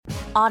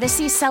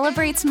Odyssey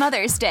celebrates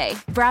Mother's Day,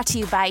 brought to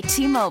you by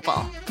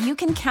T-Mobile. You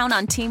can count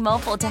on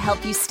T-Mobile to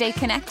help you stay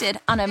connected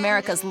on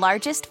America's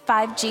largest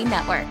 5G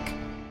network.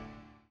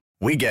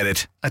 We get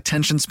it.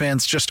 Attention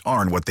spans just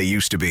aren't what they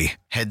used to be.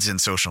 Heads in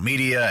social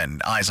media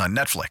and eyes on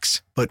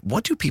Netflix. But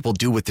what do people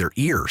do with their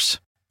ears?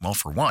 Well,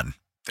 for one,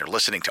 they're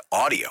listening to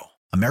audio.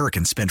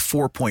 Americans spend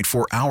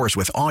 4.4 hours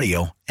with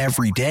audio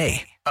every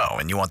day. Oh,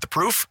 and you want the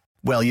proof?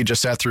 Well, you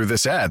just sat through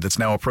this ad that's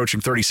now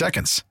approaching 30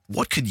 seconds.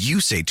 What could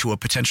you say to a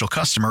potential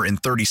customer in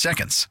 30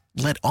 seconds?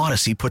 Let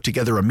Odyssey put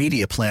together a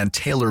media plan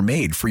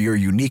tailor-made for your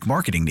unique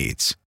marketing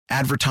needs.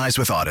 Advertise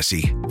with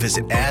Odyssey.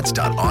 Visit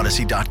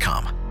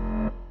ads.odyssey.com.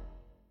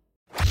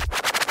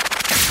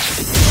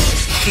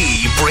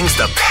 He brings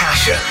the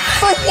passion.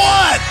 For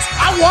what?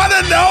 I want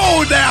to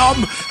know now.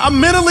 I'm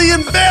mentally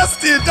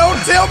invested. Don't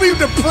tell me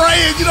to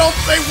pray and you don't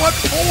say what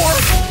for.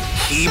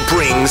 He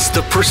brings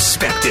the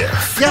perspective.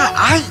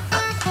 Yeah,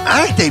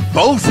 I think they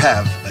both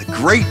have a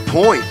great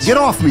point. Get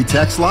off me,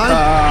 text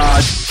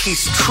line.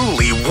 He's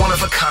truly one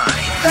of a kind.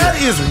 That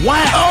is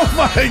wow. Oh,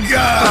 my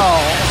God.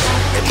 Oh.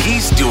 And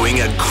he's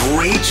doing a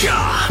great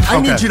job. I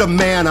need you to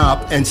man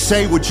up and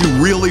say what you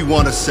really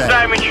want to say.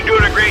 Simon, you're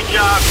doing a great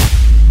job.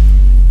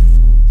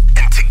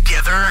 And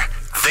together,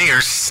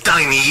 they're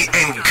Steiny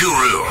and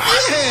Guru.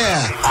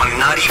 Yeah. On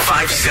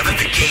 95.7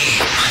 The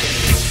Game.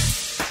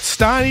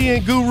 Steiny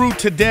and Guru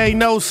today.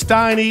 No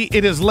Steiny.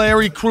 It is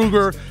Larry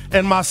Krueger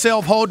and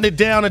myself holding it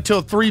down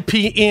until 3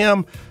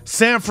 p.m.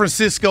 San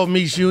Francisco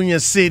meets Union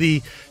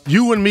City.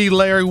 You and me,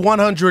 Larry,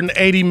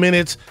 180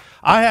 minutes.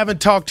 I haven't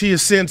talked to you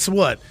since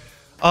what?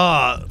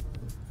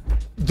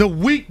 The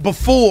week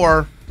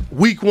before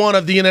week one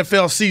of the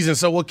NFL season.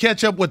 So we'll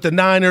catch up with the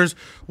Niners.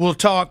 We'll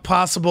talk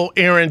possible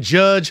Aaron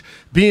Judge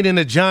being in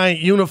a Giant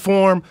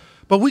uniform.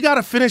 But we got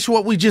to finish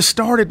what we just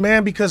started,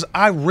 man, because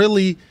I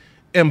really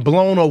am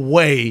blown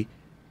away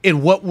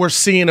in what we're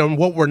seeing and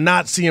what we're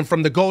not seeing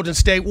from the Golden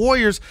State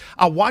Warriors.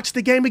 I watched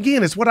the game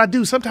again. It's what I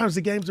do. Sometimes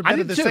the games are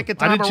better the second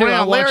time around. I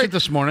watched Larry, it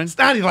this morning. It's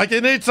not like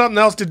it needs something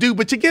else to do,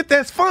 but you get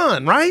that's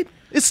fun, right?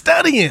 It's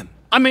studying.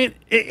 I mean,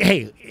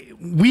 hey,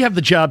 we have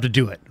the job to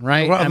do it,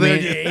 right? Well, I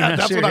mean,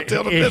 that's what I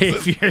tell the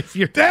business. If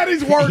you're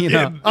Daddy's working.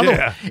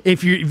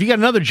 If you got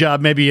another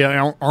job, maybe you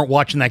aren't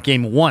watching that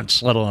game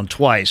once, let alone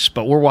twice.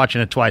 But we're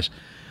watching it twice.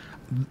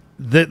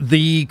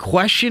 The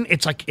question,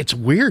 it's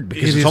weird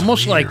because it's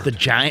almost like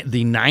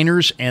the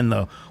Niners and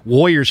the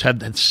Warriors have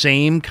that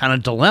same kind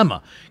of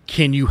dilemma.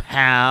 Can you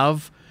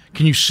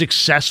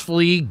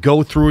successfully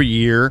go through a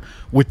year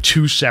with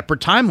two separate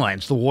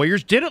timelines? The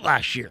Warriors did it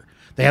last year.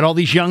 They had all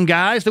these young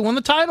guys that won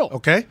the title.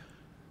 Okay.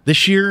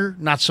 This year,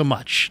 not so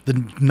much. The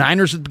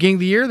Niners at the beginning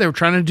of the year, they were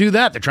trying to do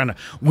that. They're trying to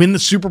win the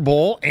Super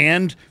Bowl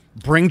and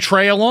bring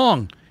Trey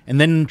along.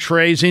 And then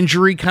Trey's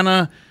injury kind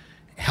of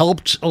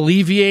helped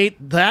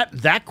alleviate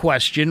that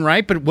question,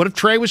 right? But what if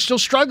Trey was still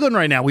struggling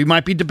right now? We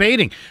might be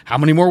debating how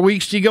many more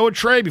weeks do you go with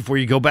Trey before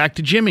you go back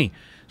to Jimmy?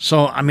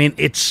 So, I mean,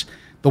 it's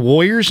the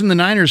Warriors and the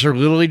Niners are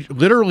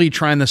literally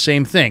trying the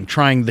same thing,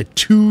 trying the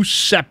two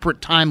separate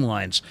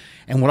timelines.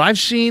 And what I've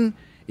seen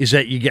is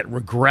that you get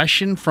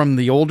regression from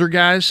the older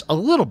guys a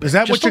little bit. Is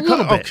that just what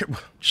you're okay.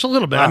 Just a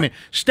little bit. I mean,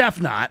 Steph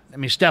not. I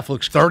mean, Steph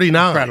looks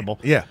 39. incredible.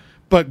 Yeah.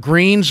 But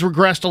Green's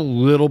regressed a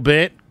little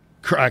bit.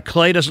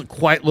 Clay doesn't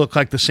quite look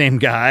like the same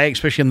guy,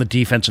 especially on the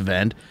defensive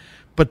end.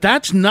 But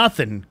that's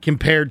nothing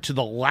compared to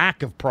the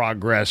lack of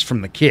progress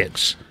from the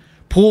kids.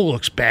 Poole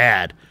looks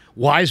bad.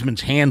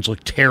 Wiseman's hands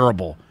look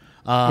terrible.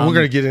 We're going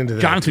to get into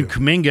that. Jonathan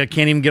Kuminga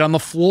can't even get on the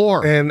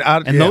floor. And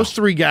those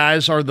three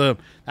guys are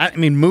I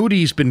mean,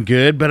 Moody's been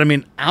good, but I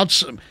mean,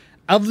 outside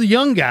of the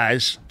young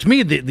guys, to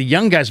me, the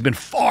young guys have been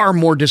far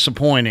more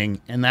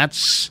disappointing, and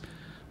that's,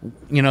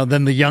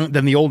 than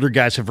the older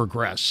guys have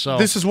regressed. So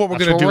this is what we're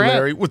going to do,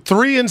 Larry. With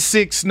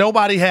 3-6,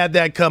 nobody had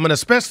that coming,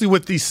 especially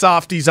with these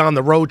softies on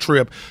the road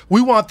trip.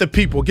 We want the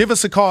people. Give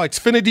us a call.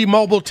 Xfinity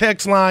Mobile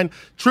text line,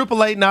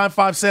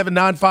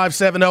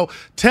 888-957-9570.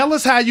 Tell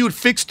us how you would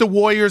fix the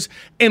Warriors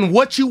and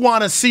what you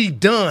want to see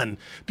done.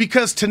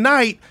 Because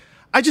tonight,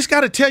 I just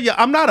got to tell you,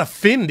 I'm not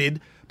offended,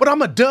 but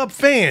I'm a Dub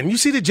fan. You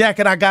see the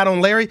jacket I got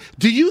on, Larry?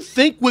 Do you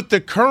think with the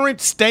current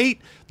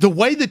state, the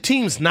way the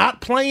team's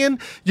not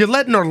playing, you're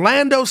letting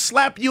Orlando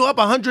slap you up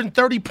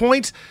 130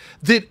 points,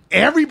 that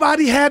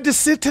everybody had to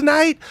sit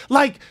tonight?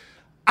 Like,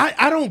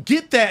 I don't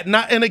get that.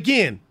 And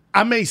again,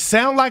 I may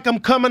sound like I'm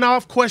coming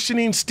off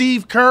questioning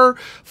Steve Kerr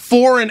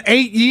 4 and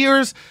 8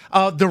 years.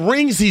 The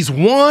rings he's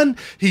won.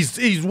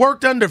 He's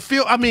worked under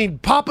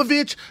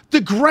Popovich,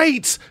 the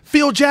greats,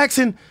 Phil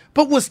Jackson.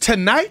 But was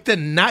tonight the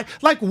night?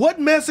 Like, what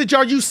message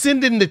are you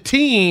sending the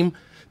team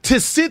to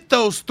sit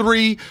those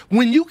three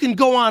when you can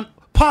go on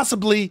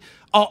possibly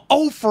an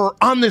offer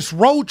on this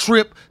road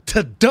trip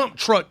to dump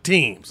truck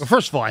teams? Well,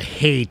 first of all, I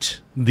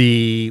hate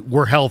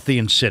we're healthy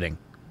and sitting.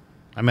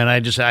 I mean, I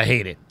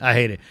hate it. I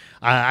hate it.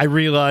 I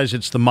realize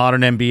it's the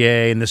modern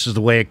NBA and this is the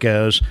way it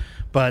goes.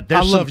 But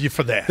I love you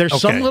for that. There's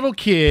some little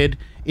kid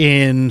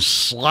in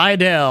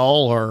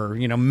Slidell or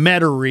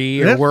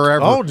Metairie or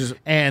wherever,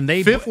 and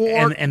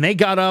they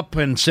got up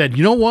and said,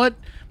 you know what?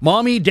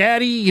 Mommy,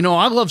 Daddy,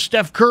 I love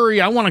Steph Curry.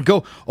 I want to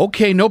go.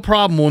 Okay, no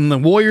problem. When the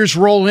Warriors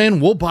roll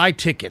in, we'll buy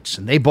tickets.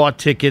 And they bought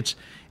tickets,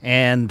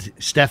 and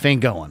Steph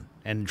ain't going,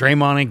 and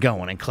Draymond ain't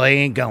going, and Clay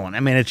ain't going. I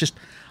mean, it's just,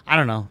 I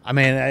don't know. I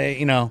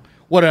mean,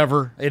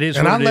 whatever. It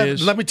is what it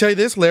is. Let me tell you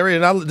this, Larry,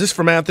 and this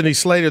from Anthony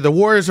Slater. The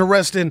Warriors are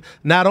resting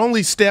not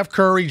only Steph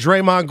Curry,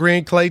 Draymond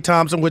Green, Klay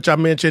Thompson, which I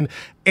mentioned,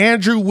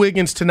 Andrew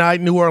Wiggins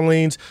tonight, New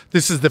Orleans.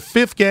 This is the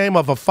 5th game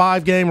of a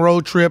 5-game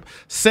road trip,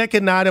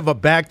 second night of a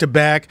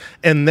back-to-back,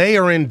 and they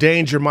are in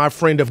danger, my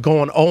friend, of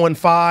going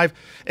 0-5.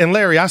 And,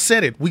 Larry, I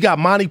said it. We got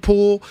Monty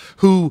Poole,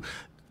 who –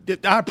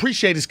 I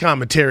appreciate his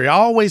commentary. I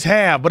always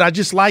have, but I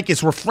just like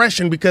it's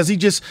refreshing because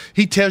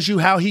he tells you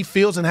how he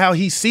feels and how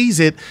he sees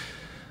it.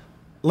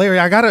 Larry,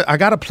 I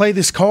gotta play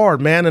this card,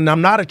 man, and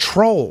I'm not a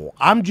troll.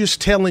 I'm just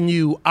telling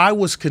you, I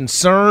was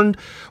concerned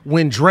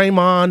when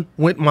Draymond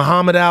went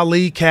Muhammad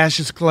Ali,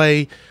 Cassius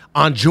Clay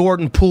on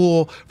Jordan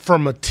Poole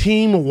from a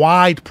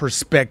team-wide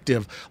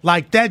perspective.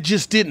 Like, that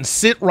just didn't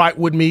sit right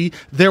with me.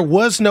 There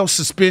was no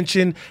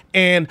suspension,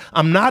 and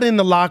I'm not in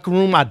the locker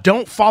room. I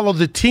don't follow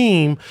the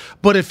team.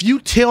 But if you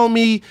tell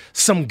me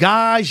some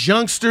guys,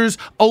 youngsters,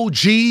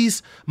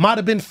 OGs, might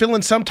have been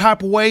feeling some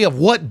type of way of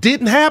what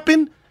didn't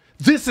happen,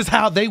 this is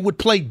how they would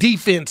play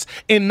defense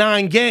in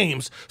 9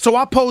 games. So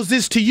I pose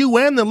this to you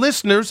and the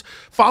listeners.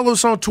 Follow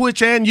us on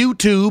Twitch and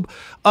YouTube.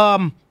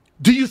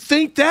 Do you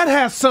think that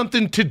has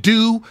something to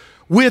do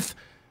with,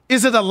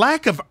 is it a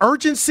lack of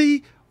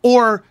urgency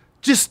or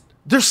just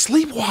they're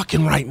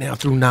sleepwalking right now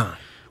through 9?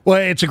 Well,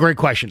 it's a great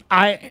question.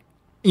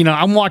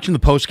 I'm watching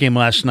the postgame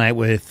last night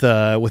with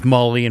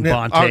Mully and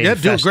Bonte. Yeah, and do a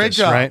Festus, great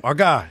job, right? our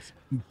guys.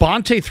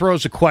 Bonte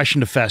throws a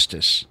question to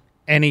Festus,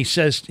 and he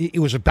says it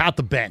was about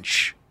the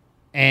bench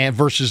and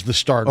versus the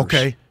starters.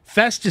 Okay.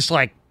 Festus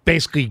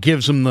basically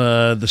gives him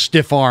the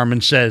stiff arm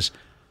and says,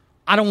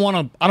 I don't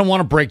want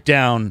to break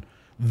down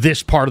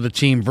this part of the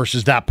team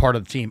versus that part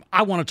of the team.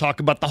 I want to talk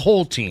about the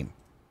whole team,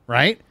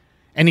 right?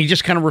 And he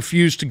just kind of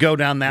refused to go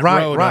down that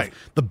road of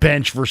the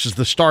bench versus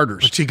the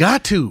starters. But you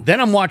got to. Then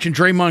I'm watching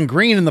Draymond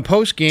Green in the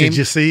postgame. Did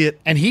you see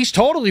it? And he's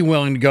totally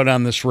willing to go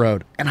down this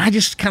road. And I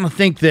just kind of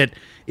think that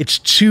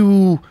it's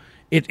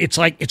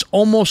it's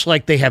almost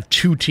like they have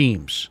 2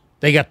 teams.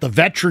 They got the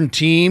veteran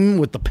team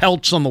with the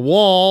pelts on the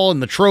wall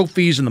and the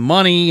trophies and the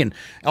money and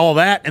all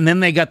that. And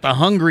then they got the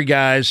hungry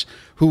guys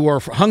who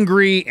are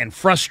hungry and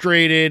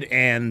frustrated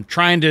and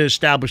trying to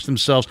establish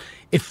themselves.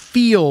 It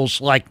feels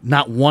like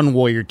not one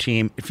Warrior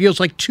team. It feels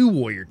like 2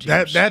 Warrior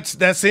teams.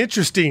 That's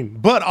interesting.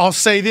 But I'll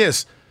say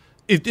this.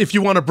 If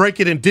you want to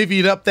break it and divvy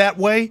it up that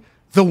way,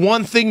 the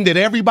one thing that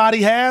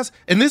everybody has,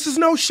 and this is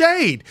no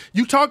shade,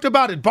 you talked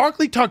about it,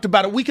 Barkley talked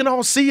about it, we can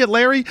all see it,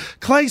 Larry,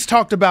 Clay's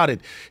talked about it.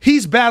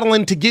 He's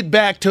battling to get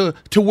back to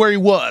where he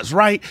was,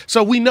 right?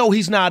 So we know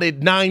he's not at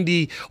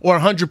 90 or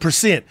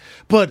 100%.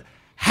 But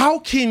how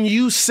can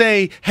you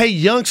say, hey,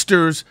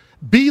 youngsters,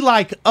 be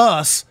like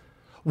us,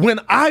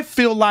 when I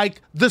feel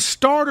like the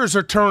starters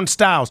are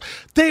turnstiles?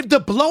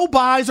 The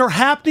blow-bys are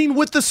happening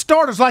with the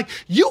starters. Like,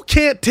 you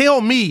can't tell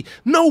me,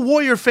 no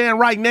Warrior fan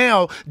right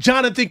now,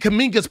 Jonathan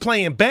Kuminga's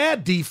playing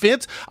bad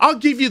defense. I'll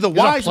give you the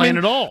Wiseman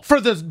at all. For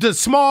the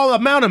small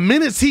amount of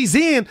minutes he's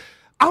in.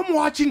 I'm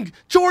watching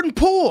Jordan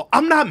Poole.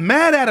 I'm not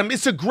mad at him.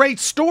 It's a great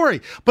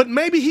story. But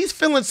maybe he's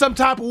feeling some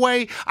type of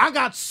way. I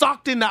got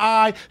socked in the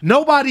eye.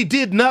 Nobody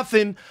did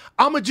nothing.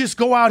 I'm going to just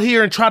go out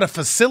here and try to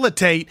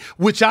facilitate,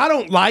 which I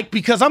don't like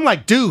because I'm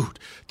like, dude,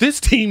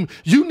 this team,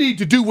 you need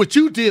to do what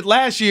you did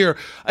last year.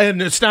 And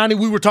Steiny,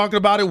 we were talking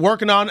about it,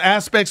 working on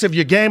aspects of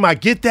your game. I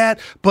get that.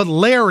 But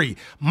Larry,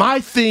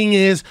 my thing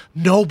is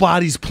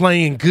nobody's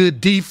playing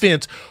good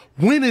defense.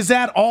 When is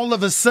that all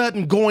of a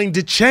sudden going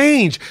to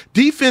change?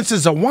 Defense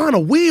is a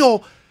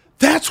wheel.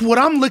 That's what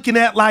I'm looking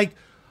at. Like,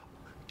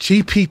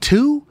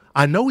 GP2,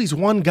 I know he's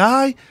one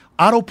guy.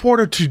 Otto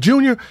Porter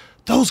Jr.,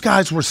 those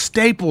guys were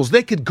staples.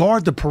 They could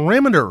guard the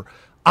perimeter.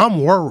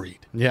 I'm worried.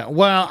 Yeah,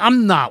 well,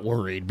 I'm not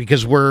worried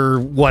because we're,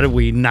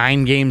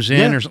 9 games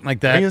in or something like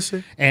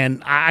that?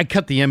 And I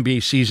cut the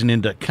NBA season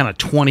into kind of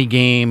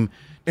 20-game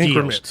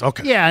increments. Deals.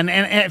 Okay. Yeah,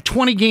 and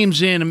 20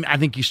 games in, I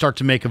think you start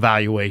to make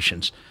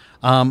evaluations.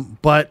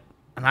 But,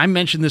 and I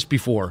mentioned this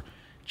before,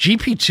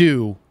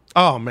 GP2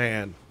 oh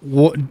man,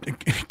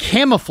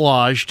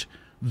 camouflaged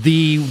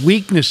the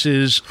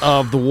weaknesses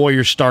of the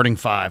Warriors starting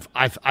 5.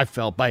 I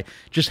felt by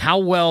just how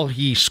well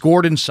he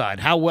scored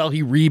inside, how well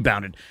he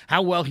rebounded,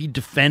 how well he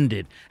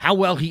defended,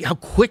 how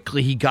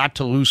quickly he got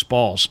to loose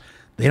balls.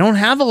 They don't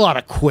have a lot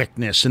of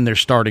quickness in their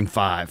starting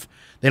 5.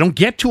 They don't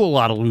get to a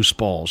lot of loose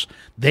balls.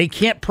 They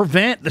can't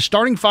prevent the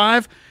starting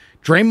 5.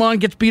 Draymond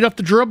gets beat off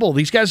the dribble.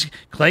 These guys,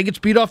 Clay gets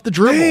beat off the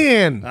dribble.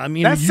 Man, I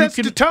mean, that sets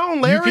the tone,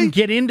 Larry. You can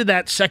get into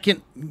that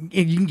second,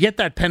 you can get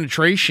that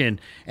penetration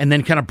and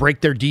then kind of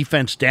break their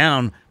defense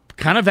down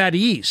kind of at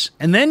ease.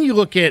 And then you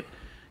look at,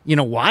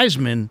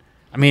 Wiseman.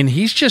 I mean,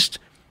 he's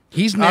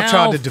now. I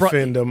tried to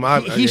defend him.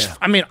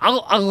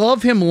 I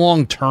love him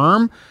long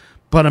term.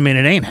 But I mean,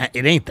 it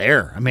ain't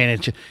there. I mean,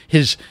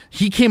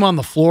 he came on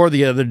the floor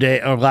the other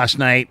day or last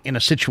night in a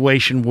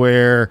situation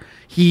where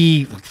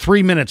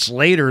 3 minutes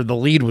later the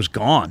lead was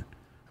gone.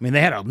 I mean,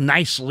 they had a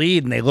nice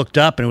lead, and they looked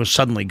up, and it was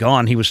suddenly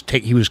gone. He was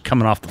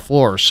coming off the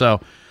floor.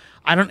 So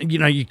I don't,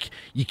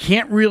 you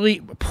can't really.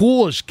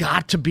 Poole has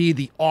got to be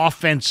the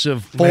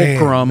offensive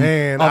fulcrum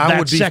of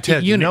that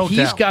second unit. No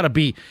he's doubt. got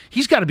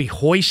to be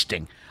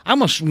hoisting. I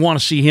almost want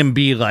to see him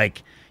be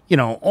like,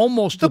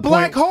 almost The to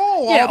black point,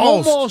 hole, Yeah,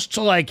 almost.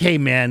 to like, hey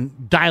man,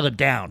 dial it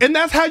down. And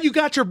that's how you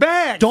got your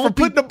bag for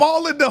putting the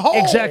ball in the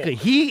hole. Exactly.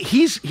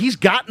 He's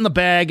gotten the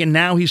bag, and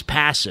now he's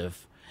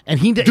passive. And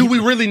Do we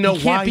really know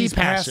he can't why be he's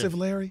passive,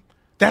 Larry?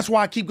 That's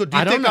why I keep going. Do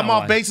you I don't think I'm know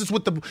off why. basis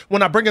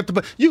when I bring up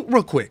you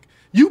real quick?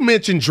 You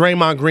mentioned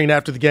Draymond Green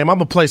after the game. I'm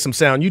gonna play some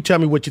sound. You tell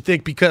me what you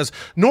think, because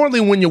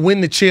normally when you win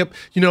the chip,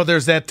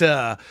 there's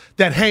that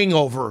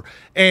hangover.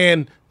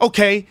 And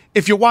okay,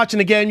 if you're watching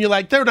the game, you're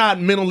like, they're not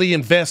mentally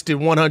invested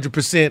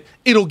 100%.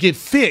 It'll get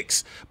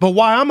fixed. But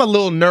why I'm a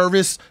little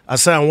nervous, I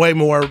sound way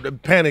more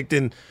panicked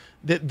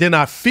than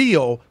I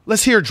feel.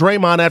 Let's hear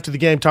Draymond after the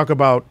game talk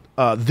about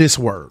this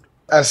word.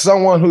 As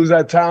someone who's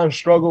at times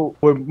struggled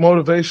with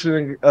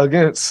motivation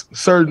against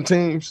certain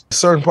teams,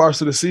 certain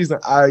parts of the season,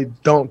 I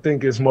don't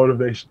think it's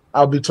motivation.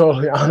 I'll be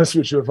totally honest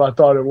with you. If I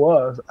thought it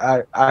was,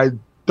 I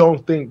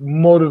don't think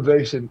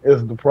motivation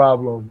is the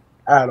problem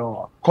at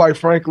all. Quite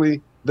frankly,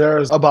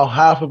 there's about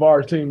half of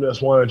our team that's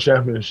won a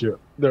championship.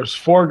 There's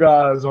 4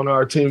 guys on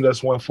our team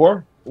that's won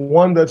 4,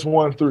 1 that's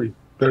won 3.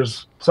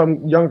 There's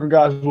some younger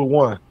guys who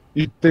won.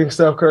 You think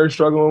Steph Curry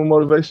struggling with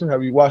motivation?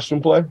 Have you watched him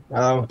play?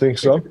 I don't think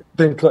so.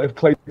 Think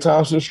Klay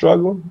Thompson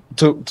struggling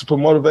to put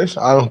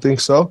motivation? I don't think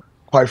so.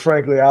 Quite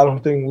frankly, I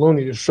don't think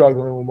Looney is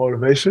struggling with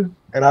motivation,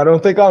 and I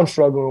don't think I'm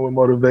struggling with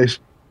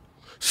motivation.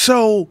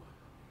 So,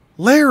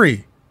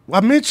 Larry, I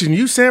mentioned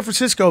you, San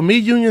Francisco, me,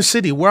 Union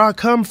City, where I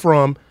come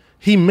from.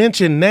 He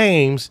mentioned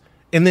names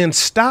and then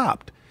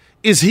stopped.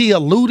 Is he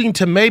alluding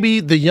to maybe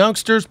the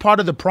youngsters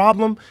part of the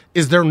problem?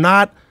 Is they're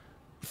not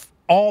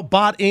all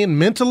bought in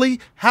mentally?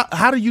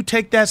 How do you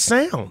take that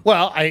sound?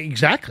 Well,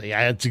 exactly.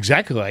 That's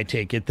exactly what I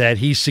take it, that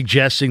he's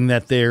suggesting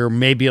that there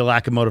may be a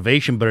lack of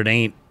motivation, but it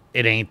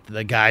ain't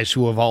the guys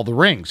who have all the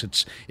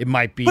rings. It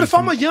might be. But if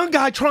I'm a young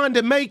guy trying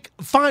to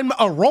find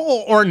a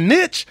role or a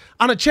niche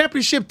on a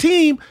championship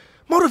team,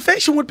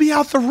 motivation would be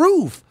out the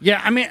roof.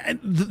 Yeah, I mean,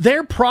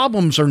 their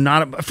problems are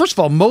not. First of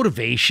all,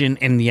 motivation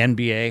in the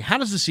NBA. How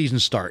does the season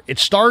start? It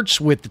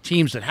starts with the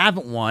teams that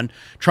haven't won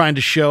trying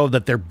to show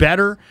that they're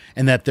better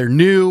and that they're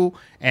new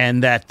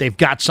and that they've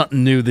got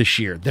something new this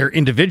year. They're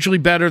individually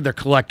better. They're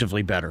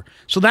collectively better.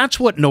 So that's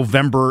what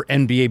November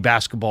NBA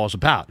basketball is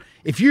about.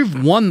 If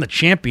you've won the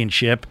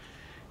championship,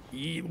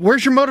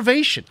 where's your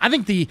motivation? I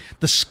think the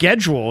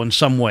schedule in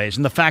some ways,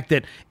 and the fact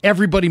that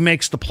everybody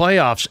makes the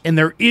playoffs and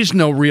there is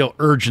no real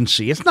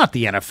urgency. It's not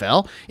the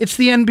NFL. It's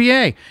the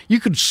NBA. You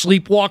could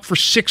sleepwalk for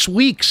 6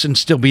 weeks and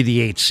still be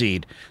the 8th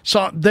seed.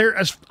 So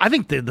I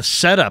think the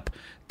setup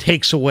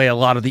takes away a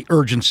lot of the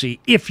urgency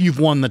if you've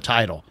won the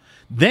title.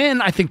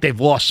 Then I think they've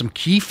lost some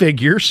key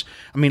figures.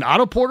 I mean,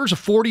 Otto Porter's a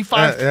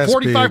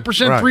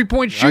 45%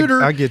 three-point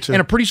shooter I get you.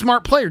 and a pretty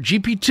smart player.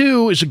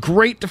 GP2 is a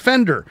great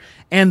defender,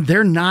 and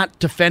they're not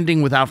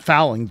defending without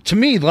fouling. To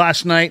me,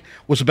 last night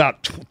was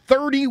about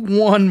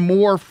 31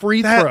 more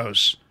free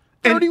throws.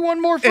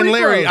 31 more free throws. And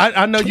Larry,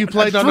 I know you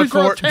played on the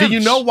court. Do you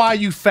know why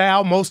you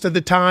foul most of the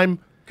time?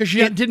 Because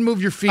you didn't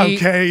move your feet.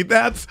 Okay,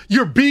 that's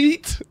you're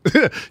beat.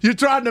 You're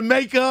trying to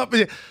make up.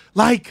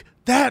 Like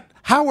that,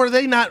 how are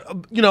they not,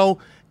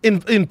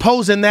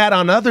 imposing that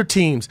on other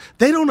teams?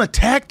 They don't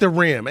attack the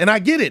rim. And I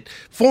get it.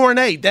 4 and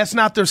 8, that's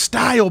not their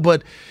style,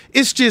 but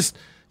it's just,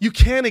 you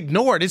can't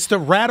ignore it. It's the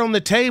rat on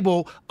the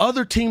table.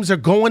 Other teams are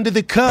going to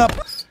the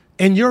cup,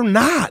 and you're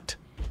not.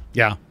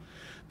 Yeah.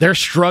 They're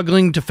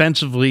struggling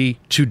defensively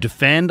to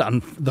defend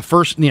on the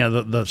first,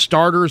 the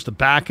starters, the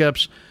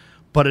backups,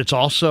 but it's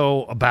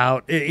also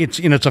about, it's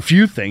a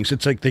few things.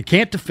 It's like they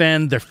can't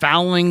defend. They're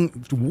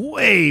fouling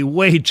way,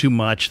 way too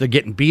much. They're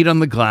getting beat on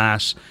the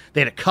glass.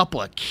 They had a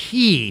couple of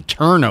key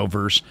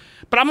turnovers.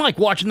 But I'm like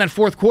watching that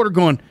fourth quarter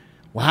going,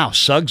 wow,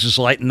 Suggs is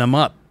lighting them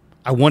up.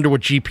 I wonder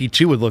what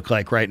GP2 would look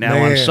like right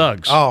now on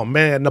Suggs. Oh,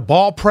 man, the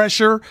ball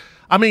pressure.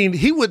 I mean,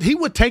 he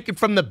would take it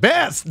from the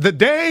best, the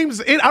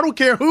Dames. I don't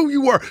care who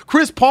you were.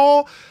 Chris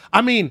Paul.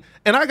 I mean,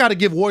 and I got to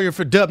give Warrior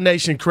for Dub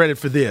Nation credit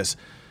for this,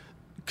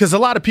 because a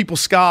lot of people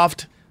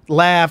scoffed,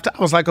 laughed. I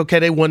was like, okay,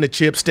 they won the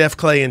chip, Steph,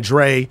 Clay, and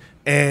Dre,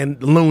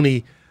 and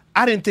Looney.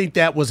 I didn't think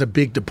that was a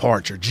big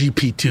departure,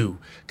 GP2,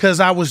 because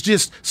I was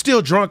just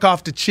still drunk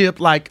off the chip,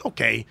 like,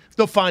 okay,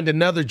 they'll find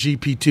another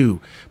GP2.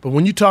 But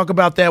when you talk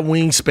about that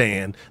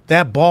wingspan,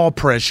 that ball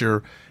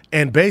pressure,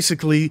 and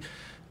basically,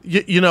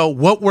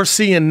 what we're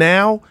seeing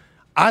now,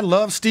 I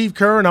love Steve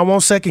Kerr, and I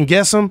won't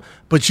second-guess him,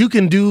 but you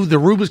can do the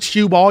Rubik's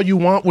Cube all you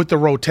want with the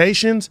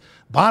rotations.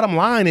 Bottom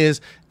line is,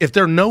 if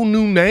there are no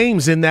new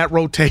names in that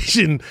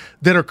rotation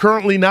that are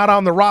currently not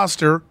on the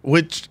roster,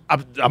 which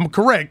I'm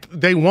correct,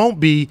 they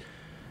won't be,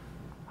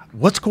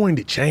 what's going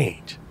to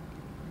change?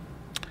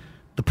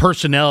 The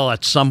personnel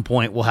at some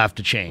point will have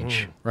to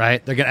change,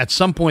 right? At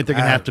some point they're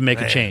going to have to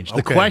make a change.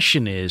 The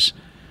question is,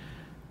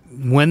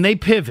 when they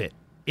pivot,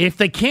 if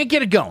they can't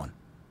get it going,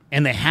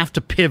 and they have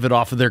to pivot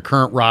off of their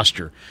current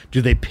roster.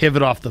 Do they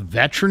pivot off the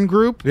veteran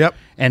group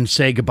and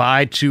say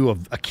goodbye to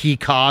a key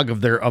cog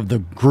of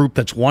the group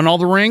that's won all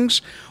the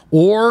rings?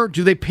 Or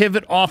do they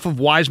pivot off of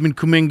Wiseman,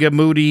 Kuminga,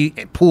 Moody,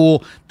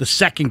 Poole, the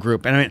second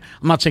group? And I mean,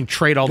 I'm not saying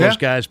trade all those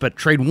guys, but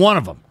trade one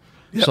of them.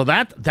 Yep. So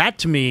that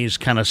to me is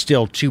kind of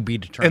still to be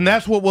determined. And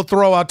that's what we'll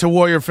throw out to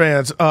Warrior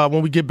fans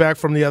when we get back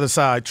from the other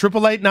side.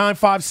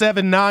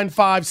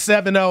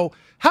 888-957-9570.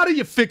 How do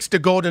you fix the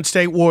Golden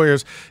State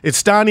Warriors?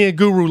 It's Steiny and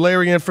Guru,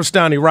 Larry in for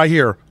Steiny, right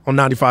here on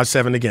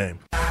 95.7 The Game.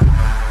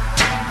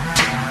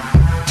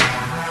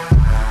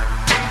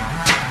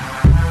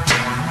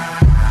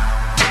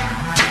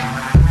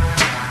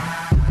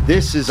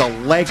 This is a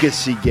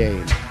legacy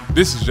game.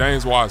 This is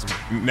James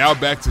Wiseman. Now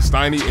back to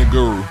Steiny and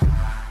Guru.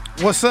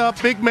 What's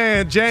up, big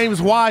man?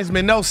 James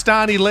Wiseman. No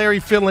Steiny. Larry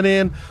filling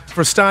in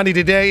for Steiny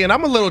today. And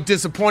I'm a little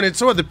disappointed.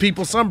 So are the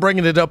people. Some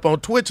bringing it up on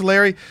Twitch,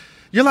 Larry.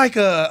 You're like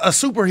a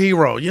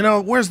superhero. You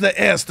know, where's the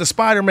S, the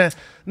Spider-Man?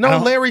 No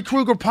Larry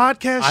Krueger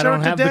podcast shirt today? I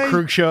don't have the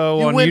Krug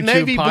Show on YouTube podcast. You went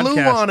navy blue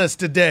on us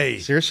today.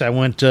 Seriously, I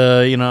went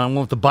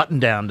with the button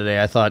down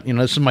today. I thought,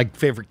 this is my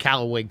favorite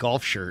Callaway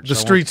golf shirt. The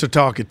streets are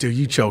talking to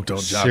you. Choked on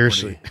Jock.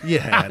 Seriously.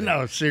 Yeah.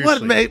 No,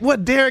 seriously.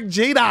 What Derek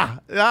Jeter?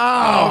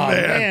 Oh,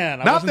 man.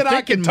 Not that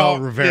I can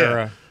talk.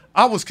 Rivera. Yeah.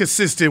 I was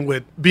consistent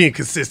with being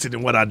consistent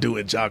in what I do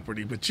at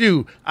Jockberty, but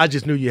I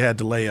just knew you had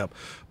to lay up.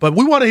 But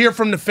we want to hear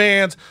from the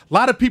fans. A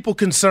lot of people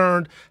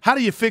concerned. How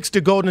do you fix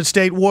the Golden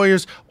State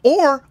Warriors?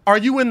 Or are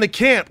you in the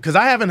camp? Because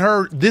I haven't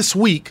heard this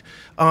week,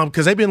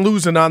 because they've been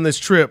losing on this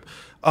trip.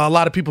 A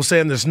lot of people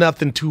saying there's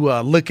nothing to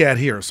look at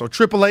here. So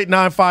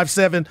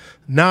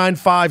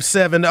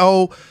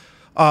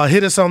 888-957-9570.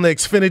 Hit us on the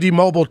Xfinity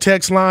mobile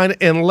text line.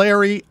 And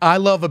Larry, I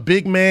love a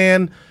big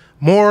man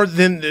more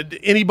than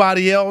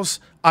anybody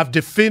else. I've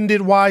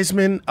defended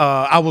Wiseman.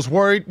 I was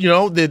worried,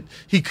 that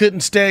he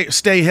couldn't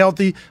stay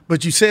healthy.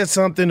 But you said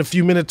something a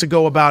few minutes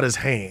ago about his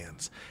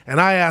hands,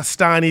 and I asked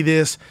Steiny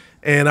this,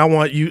 and I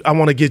want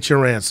to get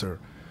your answer.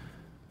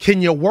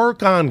 Can you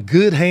work on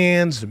good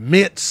hands,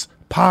 mitts,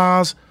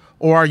 paws,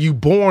 or are you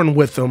born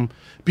with them?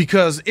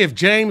 Because if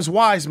James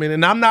Wiseman,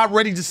 and I'm not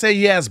ready to say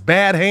he has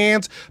bad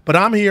hands, but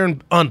I'm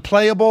hearing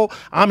unplayable.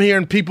 I'm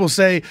hearing people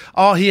say,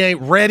 oh, he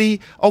ain't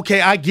ready.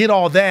 Okay, I get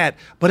all that,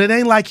 but it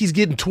ain't like he's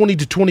getting 20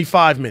 to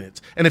 25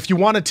 minutes. And if you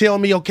want to tell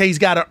me, okay, he's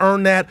got to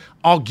earn that,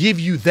 I'll give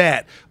you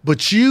that.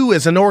 But you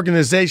as an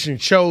organization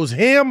chose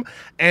him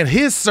and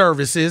his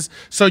services,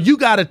 so you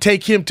got to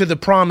take him to the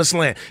promised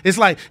land. It's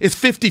like it's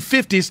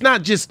 50-50. It's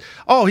not just,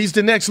 oh, he's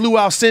the next Lou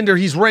Alcindor,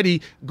 he's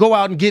ready, go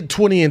out and get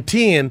 20 and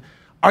 10.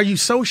 Are you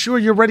so sure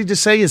you're ready to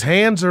say his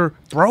hands are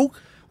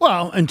broke?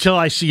 Well, until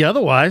I see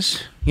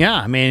otherwise. Yeah,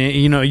 I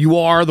mean, you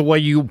are the way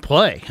you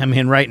play. I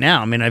mean, right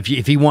now. I mean, if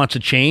he wants to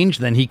change,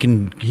 then he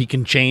can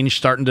change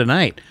starting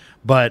tonight.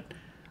 But,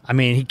 I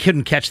mean, he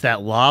couldn't catch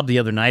that lob the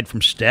other night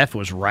from Steph. It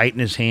was right in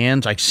his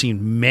hands. I've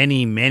seen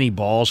many, many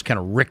balls kind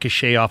of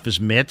ricochet off his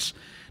mitts.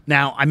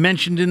 Now, I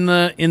mentioned in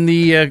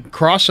the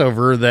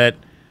crossover that,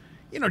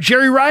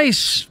 Jerry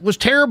Rice was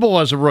terrible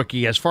as a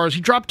rookie as far as he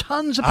dropped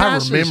tons of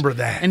passes. I remember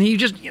that. And he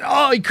just,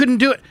 he couldn't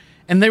do it.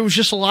 And there was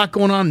just a lot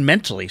going on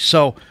mentally.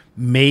 So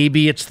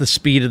maybe it's the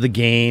speed of the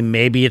game.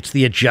 Maybe it's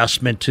the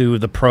adjustment to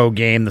the pro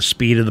game, the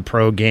speed of the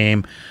pro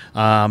game.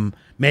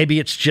 Maybe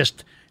it's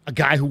just a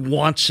guy who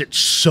wants it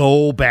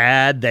so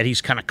bad that he's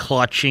kind of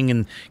clutching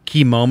in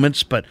key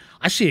moments. But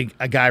I see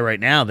a guy right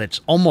now that's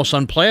almost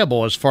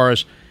unplayable as far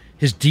as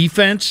his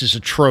defense is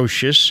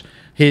atrocious.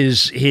 He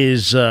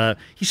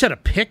set a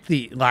pick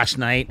last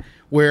night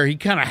where he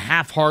kind of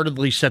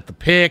half-heartedly set the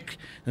pick,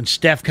 and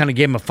Steph kind of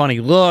gave him a funny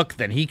look,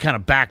 then he kind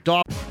of backed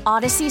off.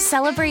 Odyssey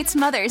celebrates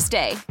Mother's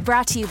Day,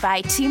 brought to you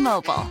by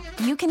T-Mobile.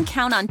 You can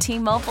count on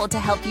T-Mobile to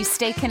help you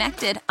stay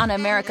connected on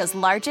America's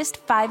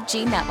largest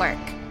 5G network.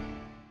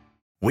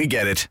 We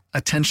get it.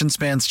 Attention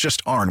spans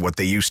just aren't what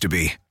they used to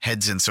be.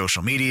 Heads in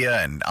social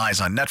media and eyes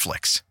on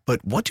Netflix.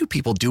 But what do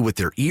people do with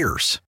their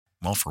ears?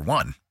 Well, for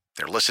one,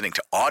 they're listening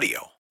to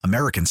audio.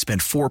 Americans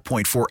spend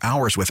 4.4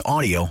 hours with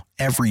audio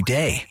every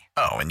day.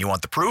 Oh, and you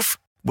want the proof?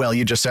 Well,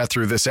 you just sat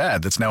through this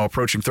ad that's now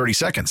approaching 30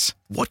 seconds.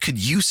 What could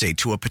you say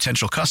to a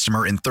potential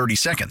customer in 30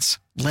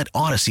 seconds? Let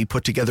Odyssey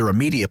put together a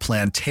media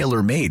plan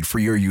tailor-made for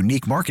your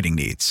unique marketing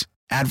needs.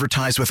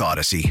 Advertise with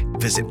Odyssey.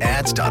 Visit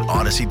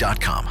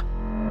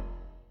ads.odyssey.com.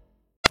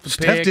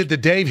 Steph did the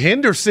Dave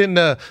Henderson,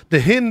 the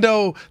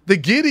Hendo, the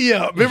giddy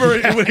up. Remember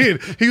when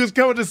he was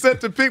coming to set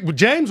the pick?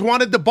 James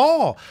wanted the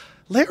ball.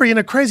 Larry, in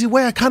a crazy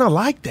way, I kind of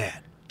like that.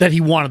 That he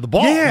wanted the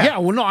ball. Yeah.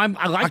 Well, no,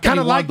 I kind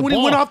of like when he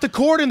went off the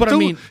court and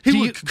he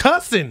was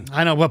cussing.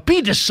 I know, but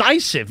be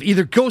decisive.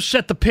 Either go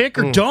set the pick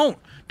or don't.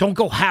 Don't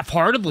go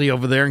half-heartedly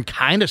over there and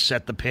kind of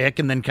set the pick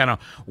and then kind of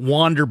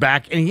wander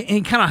back. And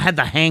he kind of had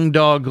the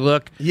hangdog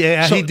look.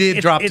 Yeah, so he did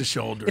drop the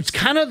shoulders. It's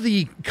kind of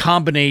the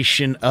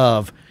combination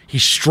of he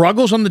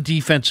struggles on the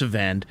defensive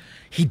end.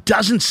 He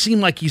doesn't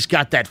seem like he's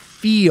got that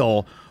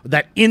feel,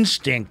 that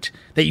instinct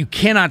that you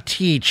cannot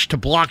teach to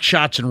block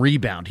shots and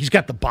rebound. He's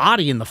got the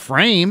body and the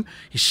frame.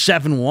 He's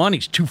 7'1".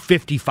 He's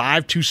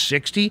 255,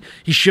 260.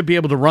 He should be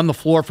able to run the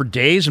floor for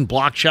days and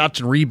block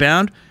shots and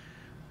rebound.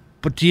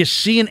 But do you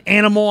see an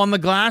animal on the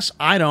glass?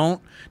 I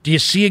don't. Do you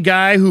see a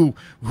guy who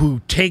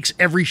takes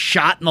every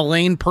shot in the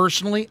lane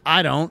personally?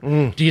 I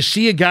don't. Do you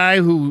see a guy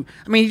who,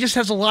 he just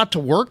has a lot to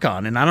work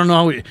on, and I don't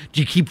know. Do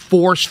you keep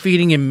force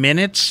feeding him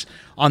minutes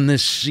on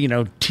this,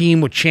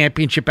 team with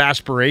championship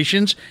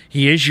aspirations?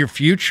 He is your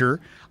future.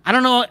 I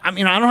don't know. I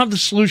don't have the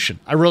solution.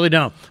 I really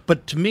don't.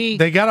 But to me,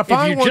 they got to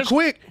find one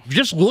quick.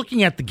 Just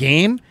looking at the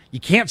game, you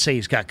can't say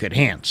he's got good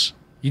hands.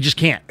 You just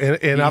can't.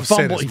 And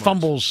he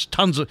fumbles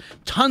tons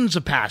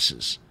of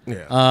passes.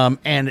 Yeah.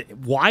 And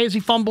why is he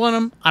fumbling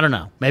them? I don't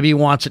know. Maybe he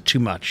wants it too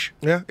much.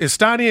 Yeah. It's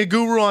Steiny and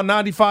Guru on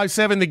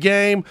 95.7 The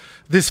Game.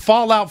 This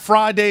Fallout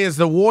Friday as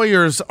the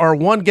Warriors are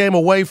one game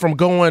away from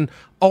going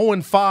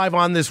 0-5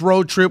 on this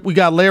road trip. We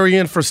got Larry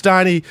in for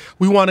Steiny.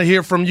 We want to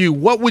hear from you.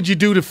 What would you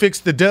do to fix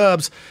the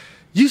Dubs?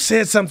 You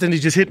said something that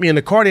just hit me in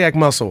the cardiac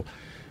muscle.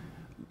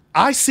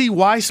 I see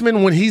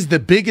Wiseman when he's the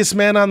biggest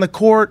man on the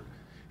court.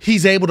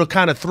 He's able to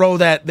kind of throw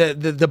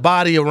the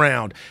body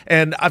around.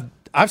 And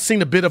I've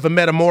seen a bit of a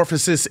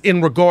metamorphosis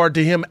in regard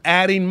to him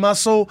adding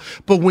muscle.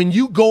 But when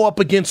you go up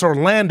against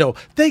Orlando,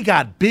 they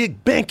got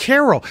big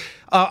Banchero.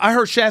 I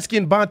heard Shasky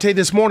and Bonte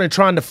this morning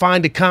trying to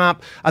find a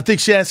comp. I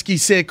think Shasky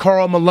said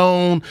Karl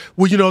Malone.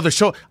 Well, the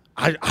show.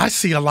 I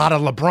see a lot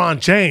of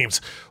LeBron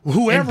James.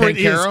 Whoever it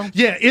is,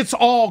 yeah, it's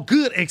all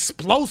good.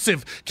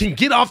 Explosive, can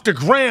get off the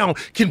ground,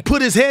 can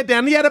put his head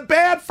down. He had a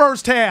bad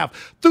first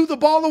half, threw the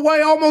ball away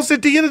almost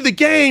at the end of the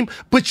game.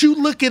 But you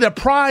look at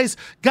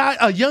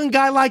a young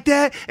guy like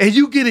that, and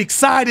you get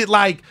excited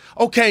like,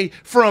 okay,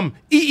 from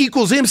E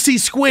 = MC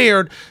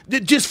squared,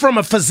 just from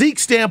a physique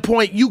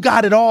standpoint, you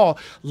got it all.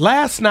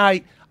 Last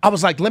night, I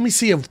was like, let me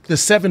see if the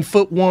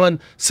 7'1"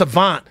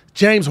 savant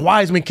James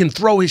Wiseman can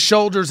throw his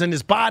shoulders and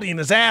his body and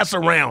his ass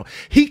around.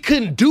 He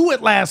couldn't do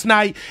it last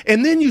night.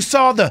 And then you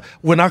saw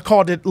when I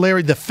called it,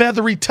 Larry, the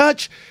feathery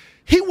touch.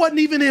 He wasn't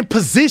even in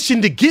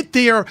position to get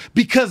there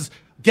because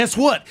guess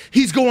what?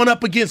 He's going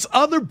up against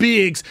other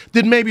bigs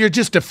that maybe are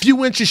just a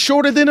few inches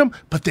shorter than him,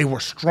 but they were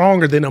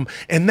stronger than him.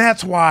 And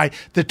that's why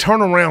the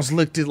turnarounds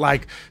looked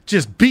like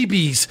just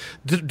BBs.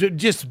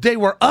 They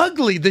were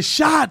ugly, the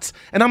shots.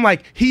 And I'm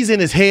like, he's in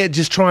his head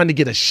just trying to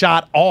get a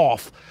shot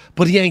off,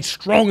 but he ain't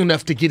strong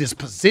enough to get his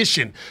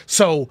position.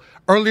 So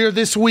earlier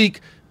this week,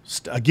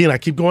 again, I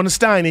keep going to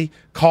Steiny.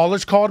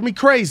 Callers called me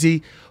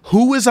crazy.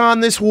 Who is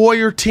on this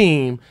Warrior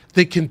team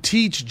that can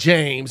teach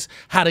James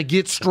how to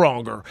get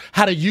stronger,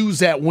 how to use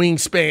that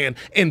wingspan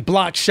and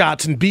block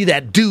shots and be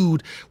that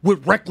dude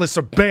with reckless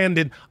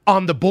abandon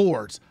on the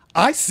boards?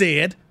 I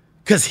said,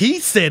 because he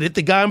said it,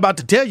 the guy I'm about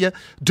to tell you,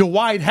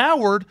 Dwight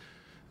Howard.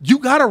 You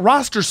got a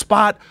roster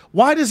spot.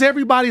 Why does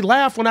everybody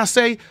laugh when I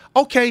say,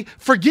 okay,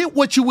 forget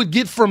what you would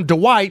get from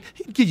Dwight.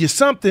 He'd give you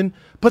something,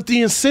 but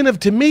the incentive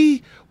to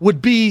me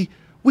would be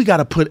we got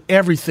to put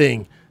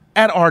everything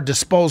at our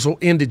disposal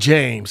into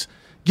James,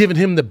 giving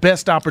him the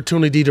best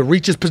opportunity to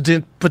reach his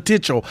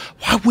potential.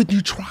 Why wouldn't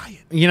you try it?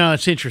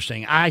 It's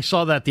interesting. I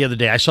saw that the other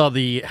day. I saw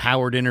the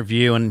Howard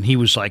interview, and he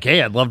was like,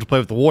 hey, I'd love to play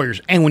with the Warriors.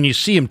 And when you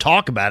see him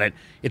talk about it,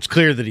 it's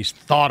clear that he's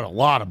thought a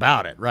lot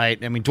about it, right?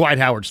 Dwight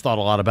Howard's thought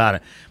a lot about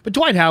it. But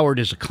Dwight Howard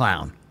is a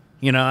clown.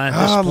 At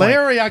this point.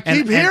 Larry, I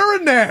keep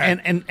hearing that.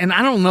 And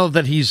I don't know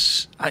that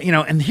he's,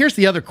 and here's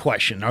the other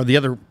question, or the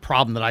other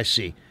problem that I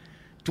see.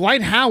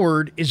 Dwight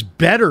Howard is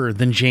better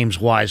than James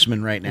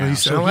Wiseman right now.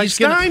 Well, he's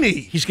going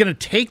to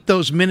take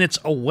those minutes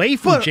away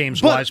from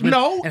James Wiseman.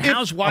 And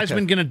how's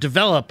Wiseman going to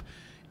develop?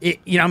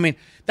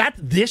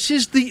 This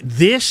is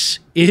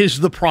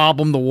the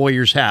problem the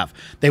Warriors have.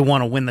 They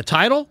want to win the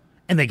title,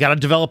 and they got to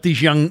develop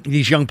these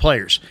young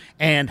players.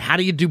 And how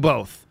do you do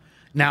both?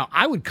 Now,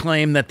 I would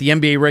claim that the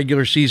NBA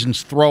regular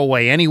season's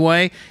throwaway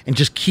anyway, and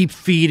just keep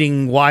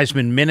feeding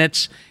Wiseman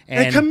minutes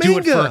and do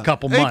it for a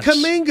couple months. Hey,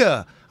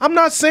 Kuminga. I'm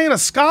not saying a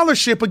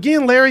scholarship.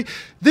 Again, Larry,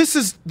 this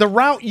is the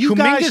route you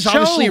guys chose. Kuminga's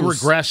obviously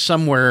regressed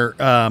somewhere,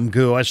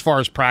 Goo, as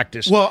far as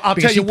practice. Well, I'll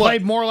tell you what. He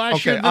played more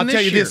last year than I'll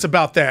tell you this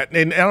about that,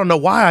 and I don't know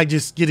why I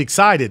just get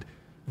excited.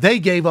 They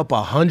gave up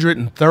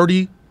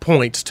 130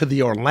 points to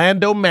the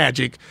Orlando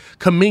Magic.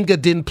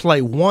 Kuminga didn't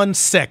play 1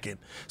 second.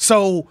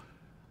 So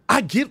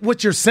I get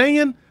what you're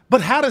saying,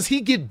 but how does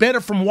he get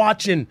better from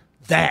watching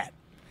that?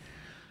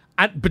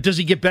 But does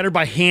he get better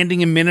by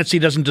handing him minutes he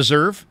doesn't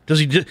deserve?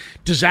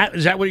 Is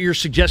that what you're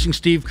suggesting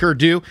Steve Kerr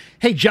do?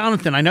 Hey,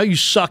 Jonathan, I know you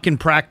suck in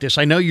practice.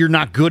 I know you're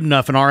not good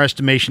enough in our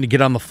estimation to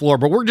get on the floor,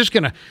 but we're just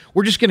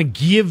gonna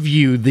give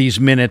you these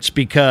minutes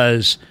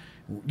because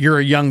you're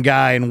a young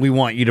guy and we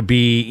want you to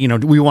be,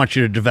 we want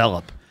you to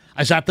develop.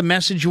 Is that the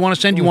message you want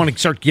to send? You want to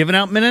start giving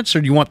out minutes,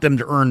 or do you want them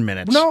to earn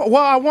minutes? No,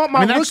 well, I want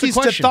my rookies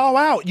to thaw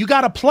out. You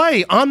got to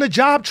play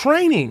on-the-job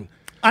training.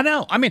 I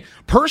know.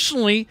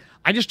 Personally,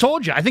 I just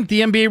told you, I think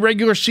the NBA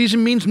regular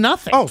season means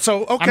nothing. Oh,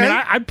 so okay.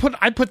 I'd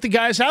put the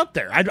guys out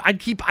there.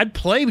 I'd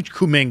play with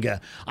Kuminga.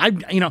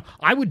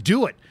 I would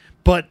do it,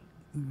 but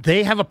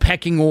they have a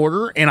pecking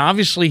order, and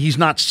obviously he's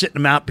not sitting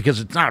them out because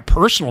it's not a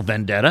personal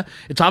vendetta.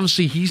 It's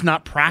obviously he's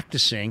not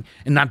practicing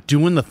and not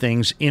doing the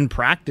things in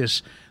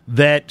practice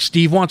that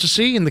Steve wants to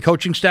see and the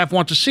coaching staff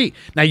wants to see.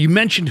 Now, you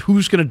mentioned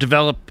who's going to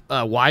develop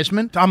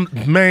Wiseman.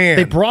 Man.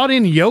 They brought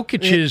in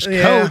Jokic's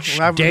coach,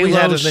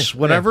 Delos,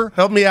 whatever. Yeah.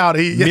 Help me out.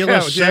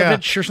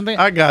 Milosevic or something.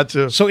 I got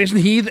you. So isn't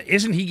he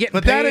getting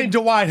But paid? that ain't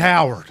Dwight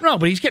Howard. No,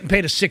 but he's getting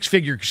paid a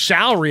 6-figure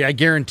salary, I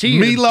guarantee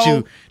you,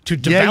 Milo to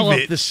develop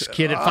Jovic. this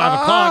kid at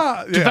 5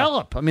 o'clock. Yeah.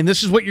 Develop. I mean,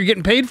 this is what you're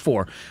getting paid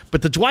for.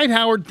 But the Dwight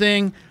Howard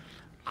thing,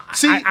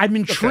 See, I'm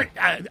intrigued.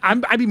 okay.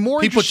 I'd be more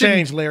People interested.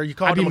 change, Larry. You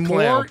called I'd be him a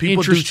clown. more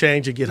People do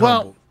change and get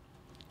humbled.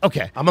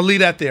 Okay. I'm going to leave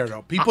that there,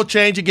 though. People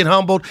change and get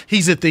humbled.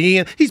 He's at the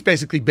end. He's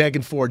basically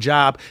begging for a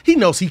job. He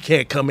knows he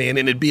can't come in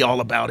and it'd be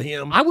all about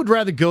him. I would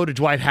rather go to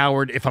Dwight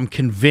Howard if I'm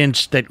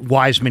convinced that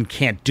Wiseman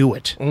can't do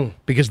it,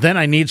 because then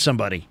I need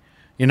somebody.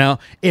 You know,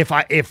 if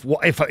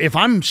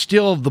I'm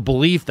still of the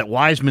belief that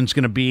Wiseman's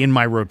going to be in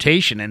my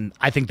rotation, and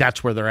I think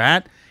that's where they're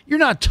at, you're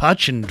not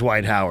touching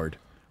Dwight Howard,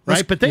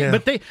 right?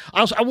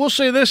 I will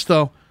say this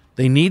though,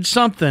 they need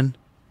something,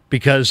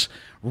 because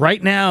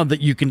right now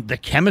the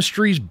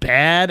chemistry's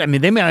bad. I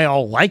mean, they may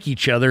all like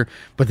each other,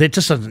 but it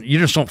just doesn't. You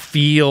just don't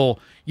feel.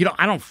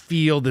 I don't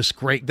feel this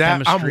great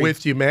chemistry. I'm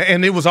with you, man.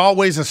 And it was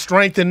always a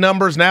strength in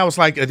numbers. Now it's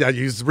like I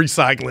use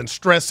recycling,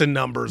 stress in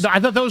numbers. No, I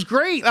thought that was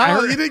great.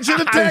 You should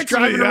have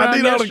texted me. I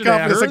need all the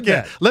confidence I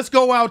can. Let's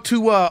go out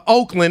to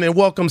Oakland and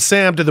welcome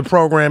Sam to the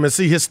program and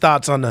see his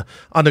thoughts on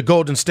the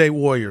Golden State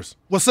Warriors.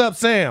 What's up,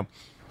 Sam?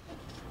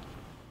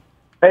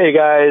 Hey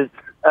guys,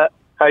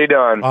 how you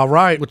doing? All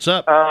right. What's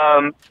up?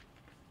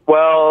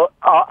 Well,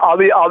 I'll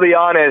be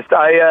honest.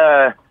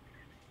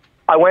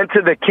 I went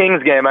to the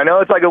Kings game. I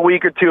know it's like a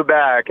week or two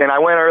back, and I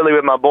went early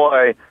with my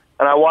boy,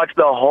 and I watched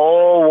the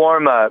whole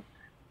warm-up,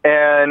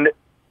 and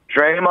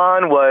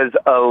Draymond was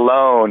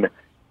alone.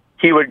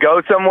 He would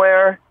go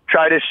somewhere,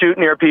 try to shoot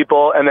near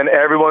people, and then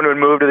everyone would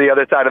move to the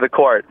other side of the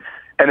court.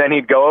 And then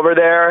he'd go over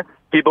there,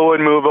 people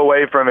would move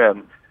away from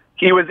him.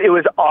 It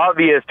was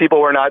obvious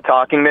people were not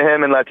talking to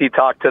him unless he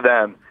talked to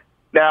them.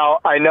 Now,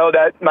 I know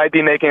that might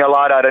be making a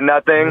lot out of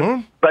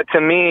nothing, but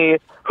to me,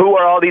 who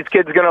are all these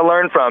kids going to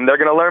learn from? They're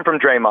going to learn from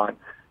Draymond.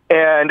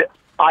 And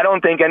I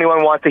don't think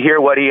anyone wants to hear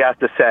what he has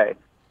to say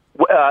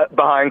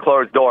behind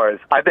closed doors.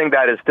 I think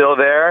that is still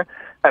there,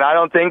 and I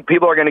don't think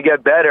people are going to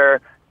get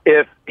better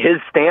if his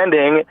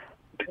standing,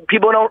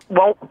 people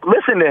won't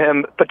listen to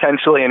him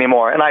potentially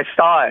anymore. And I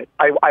saw it.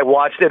 I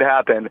watched it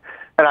happen,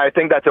 and I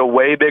think that's a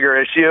way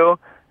bigger issue.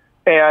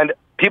 And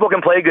people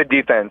can play good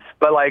defense,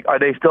 but, like, are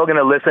they still going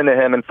to listen to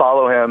him and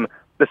follow him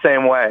the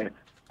same way?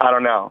 I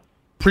don't know.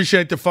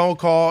 Appreciate the phone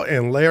call,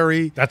 and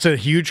Larry. That's a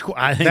huge.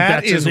 I think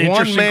that that's is an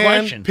one interesting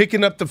man question.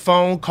 Picking up the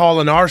phone,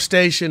 calling our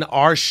station,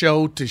 our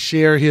show to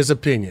share his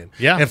opinion.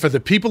 Yeah. And for the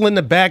people in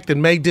the back that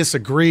may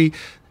disagree,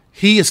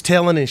 he is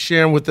telling and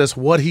sharing with us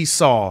what he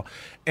saw,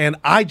 and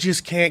I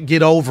just can't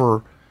get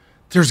over.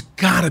 There's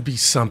got to be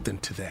something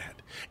to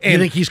that. Do you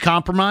think he's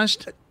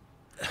compromised?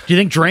 Do you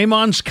think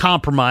Draymond's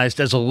compromised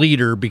as a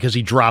leader because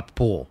he dropped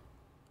Poole?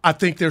 I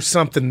think there's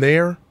something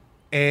there,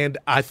 and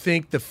I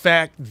think the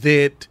fact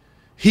that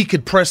he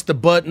could press the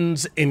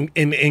buttons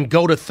and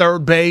go to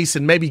third base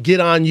and maybe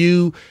get on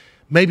you,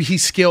 maybe he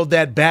scaled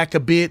that back a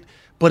bit.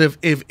 But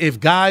if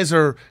guys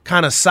are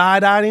kind of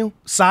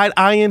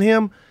side-eyeing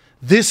him,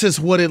 this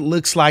is what it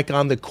looks like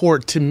on the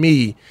court to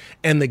me.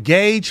 And the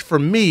gauge for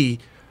me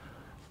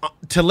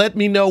to let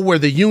me know where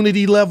the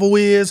unity level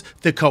is,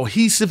 the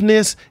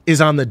cohesiveness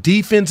is on the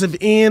defensive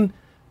end,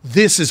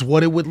 this is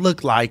what it would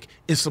look like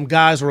if some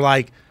guys were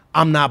like,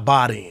 I'm not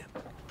bought in.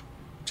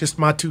 Just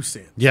my 2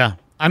 cents. Yeah.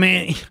 I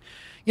mean,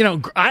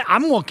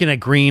 I'm looking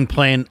at Green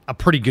playing a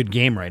pretty good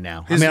game right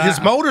now.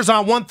 His motor's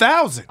on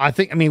 1,000.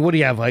 What do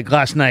you have? Like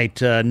last night,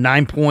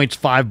 9 points,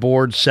 5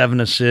 boards, 7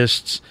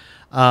 assists.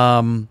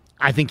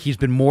 I think he's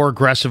been more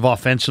aggressive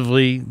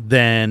offensively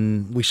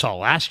than we saw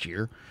last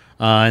year.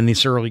 In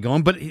this early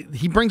going, but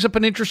he brings up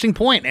an interesting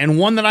point, and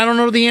one that I don't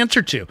know the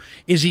answer to.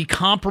 Is he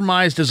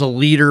compromised as a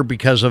leader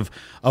because of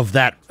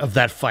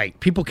that fight?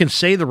 People can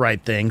say the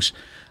right things,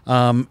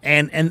 and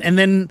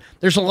then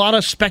there's a lot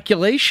of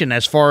speculation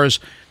as far as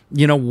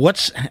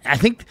I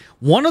think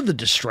one of the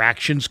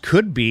distractions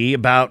could be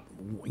about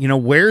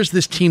where's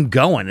this team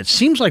going? It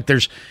seems like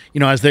there's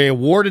as they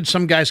awarded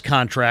some guys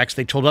contracts,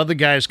 they told other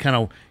guys kind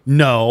of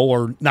no,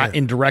 or not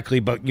indirectly,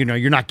 but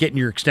you're not getting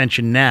your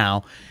extension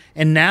now.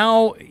 And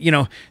now,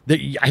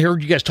 I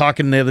heard you guys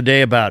talking the other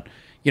day about,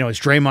 is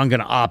Draymond going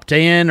to opt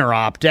in or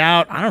opt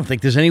out? I don't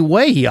think there's any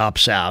way he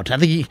opts out. I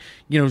think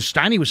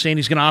Steiny was saying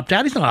he's going to opt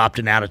out. He's not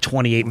opting out of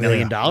 $28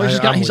 million.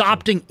 He's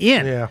opting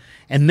in. Yeah.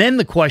 And then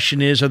the question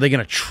is, are they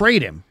going to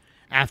trade him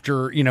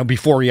after,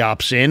 before he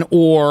opts in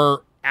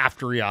or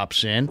after he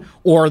opts in?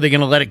 Or are they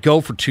going to let it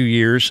go for 2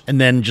 years and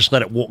then just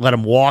let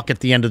him walk at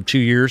the end of the 2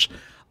 years?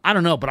 I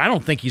don't know, but I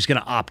don't think he's going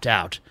to opt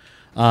out.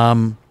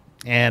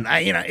 And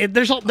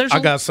there's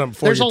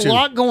a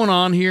lot going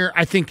on here.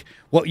 I think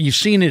what you've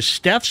seen is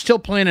Steph still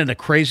playing at a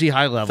crazy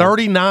high level.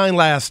 39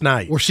 last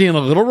night. We're seeing a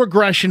little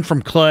regression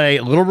from Clay,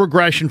 a little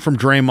regression from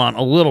Draymond,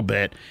 a little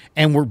bit.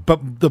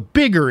 But the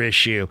bigger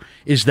issue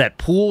is that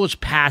Poole is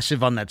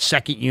passive on that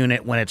second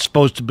unit when it's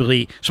supposed to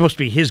be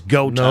his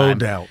go time. No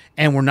doubt.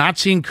 And we're not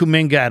seeing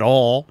Kuminga at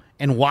all.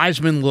 And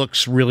Wiseman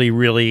looks really,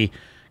 really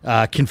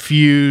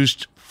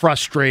confused,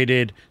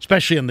 frustrated,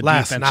 especially on the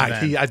last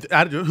defensive night.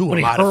 end. Who when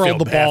he am I to feel hurled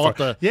the bad ball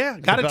for? at the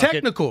got a bucket.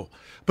 technical.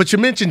 But you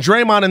mentioned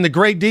Draymond and the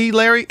great D,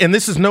 Larry, and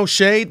this is no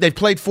shade. They've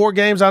played 4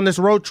 games on this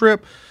road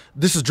trip.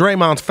 This is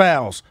Draymond's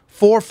fouls.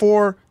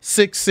 4-4,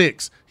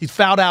 6-6. He's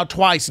fouled out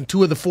twice in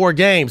 2 of the 4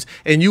 games.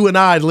 And you and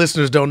I,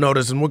 listeners, don't know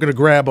this, and we're going to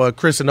grab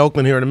Chris in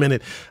Oakland here in a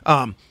minute.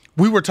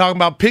 We were talking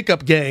about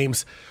pickup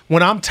games.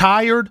 When I'm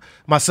tired,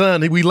 my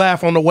son, we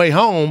laugh on the way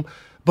home,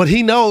 but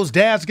he knows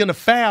Dad's going to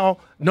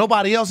foul.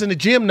 Nobody else in the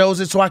gym knows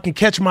it, so I can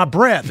catch my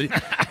breath.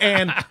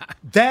 And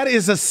that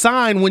is a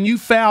sign when you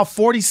foul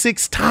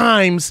 46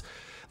 times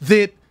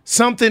that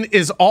something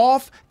is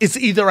off. It's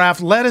either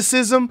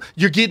athleticism,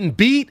 you're getting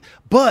beat,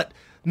 but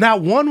now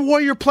one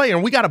Warrior player,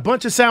 and we got a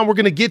bunch of sound we're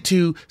going to get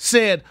to,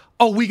 said,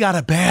 oh, we got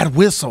a bad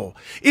whistle.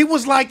 It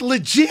was like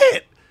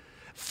legit.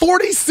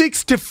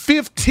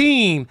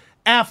 46-15,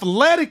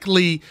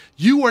 athletically,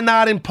 you are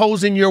not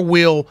imposing your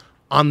will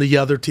on the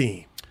other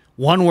team.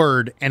 One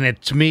word,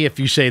 and to me, if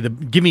you say,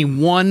 give me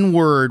one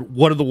word,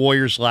 what do the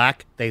Warriors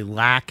lack? They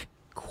lack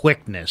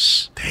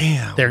quickness.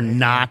 Damn. They're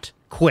not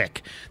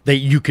quick.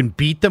 You can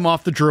beat them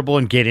off the dribble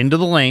and get into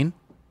the lane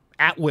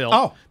at will.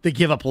 Oh. They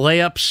give up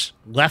layups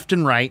left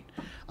and right,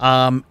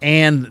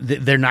 and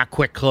they're not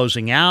quick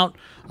closing out.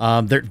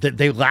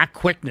 They lack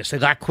quickness. They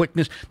lack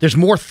quickness. There's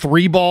more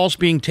 3 balls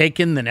being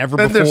taken than ever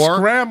And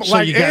before. so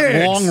you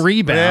got long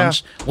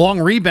rebounds. Yeah.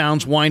 Long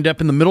rebounds wind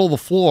up in the middle of the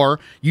floor.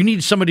 You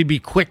need somebody to be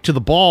quick to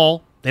the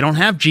ball. They don't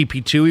have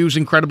GP2. He was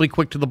incredibly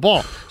quick to the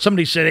ball.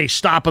 Somebody said, hey,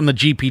 stop on the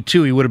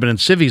GP2. He would have been in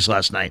civvies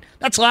last night.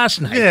 That's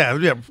last night. Yeah,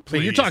 But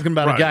please. you're talking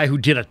about Right. a guy who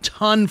did a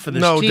ton for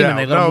this No team, doubt. and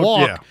they let him No,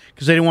 walk yeah.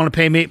 because they didn't want to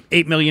pay him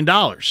 $8 million.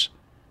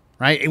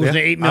 Right? It was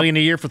Yeah. $8 million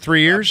a year for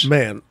 3 years.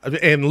 Man,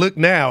 and look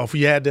now, if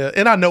we had to,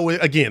 and I know,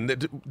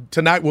 again,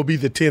 tonight will be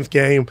the 10th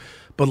game,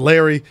 but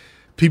Larry,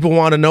 people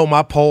want to know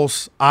my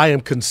pulse. I am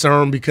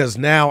concerned because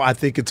now I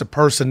think it's a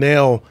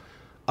personnel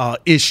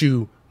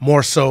issue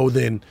more so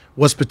than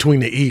what's between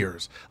the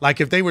ears.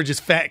 Like if they were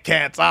just fat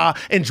cats,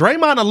 and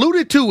Draymond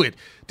alluded to it.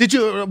 Did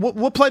you,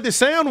 we'll play the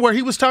sound where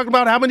he was talking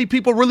about how many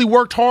people really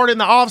worked hard in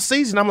the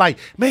offseason. I'm like,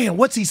 man,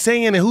 what's he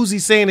saying and who's he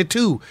saying it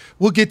to?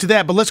 We'll get to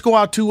that, but let's go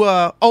out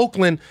to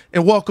Oakland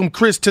and welcome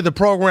Chris to the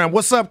program.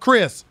 What's up,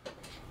 Chris?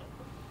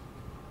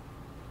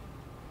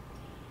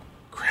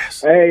 Chris.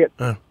 Hey,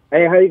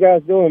 how you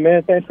guys doing,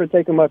 man? Thanks for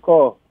taking my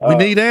call. We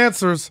need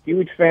answers.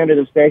 Huge fan of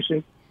the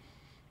station.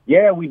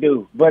 Yeah, we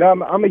do. But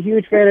I'm a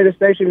huge fan of the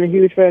station and a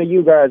huge fan of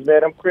you guys,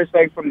 man. I'm Chris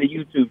A from the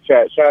YouTube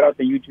chat. Shout out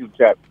the YouTube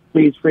chat.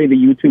 Please free the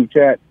YouTube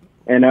chat.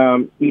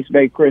 And East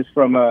Bay Chris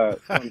from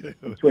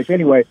Twitch.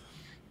 Anyway,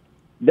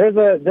 there's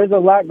a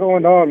lot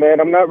going on, man.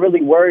 I'm not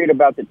really worried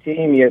about the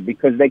team yet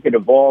because they could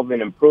evolve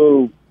and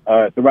improve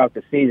throughout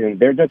the season.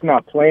 They're just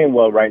not playing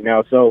well right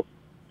now. So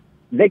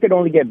they could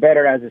only get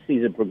better as the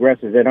season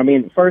progresses. And, I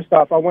mean, first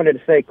off, I wanted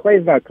to say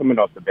Klay's not coming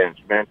off the bench,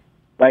 man.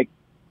 Like,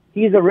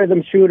 he's a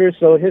rhythm shooter,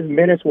 so his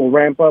minutes will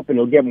ramp up and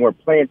he'll get more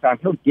playing time.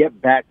 He'll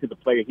get back to the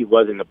player he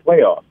was in the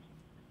playoffs.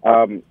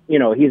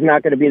 He's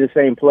not going to be the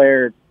same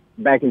player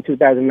back in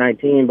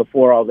 2019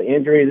 before all the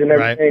injuries and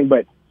everything,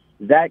 but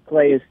that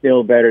Klay is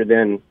still better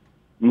than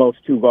most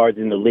 2 guards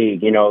in the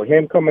league. You know,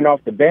 him coming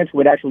off the bench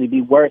would actually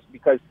be worse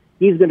because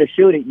he's going to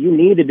shoot it. You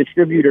need a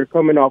distributor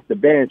coming off the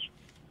bench.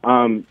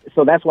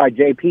 So that's why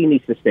JP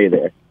needs to stay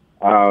there.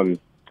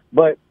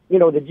 But, you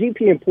know, the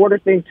GP and Porter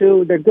thing,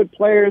 too, they're good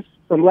players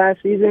from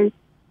last season.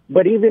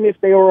 But even if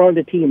they were on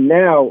the team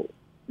now,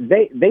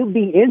 they'd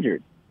be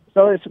injured.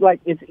 So it's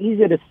like it's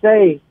easier to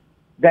say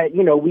that,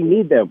 you know, we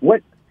need them.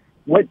 What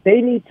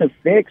they need to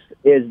fix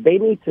is they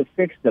need to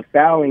fix the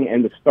fouling,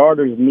 and the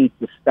starters need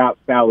to stop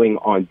fouling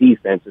on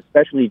defense,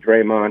 especially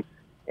Draymond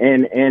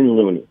and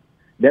Looney.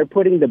 They're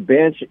putting the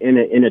bench in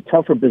a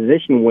tougher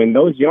position. When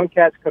those young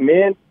cats come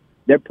in,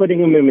 they're putting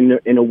them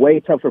in a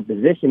way tougher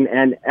position.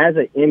 And as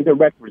an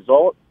indirect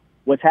result,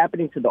 what's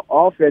happening to the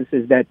offense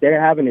is that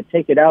they're having to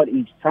take it out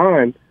each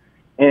time,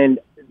 and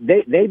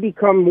they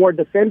become more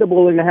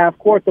defendable in the half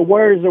court. The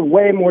Warriors are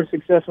way more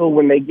successful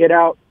when they get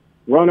out,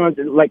 run on,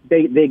 like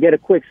they get a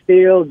quick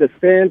steal,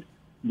 defend,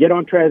 get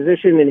on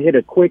transition and hit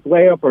a quick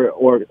layup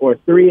or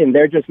 3, and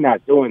they're just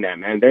not doing that,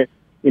 man.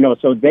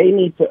 So they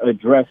need to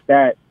address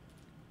that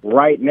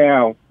right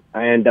now.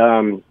 And,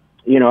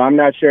 I'm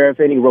not sure if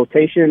any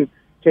rotation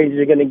changes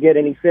are going to get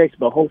any fixed,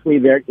 but hopefully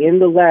they're in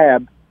the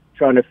lab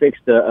trying to fix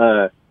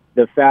the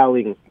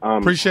fouling.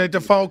 Appreciate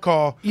the phone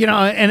call. You know,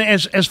 and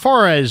as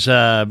far as,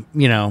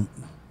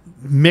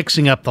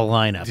 mixing up the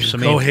lineups.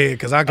 Go ahead,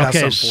 because I got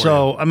something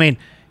for you.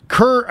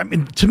 Kerr,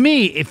 to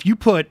me, if you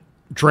put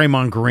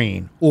Draymond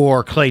Green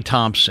or Klay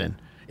Thompson,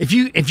 if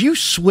you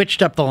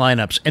switched up the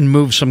lineups and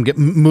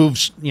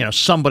moved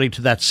somebody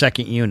to that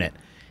second unit,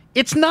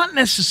 it's not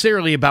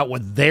necessarily about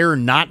what they're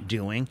not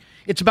doing.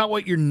 It's about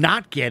what you're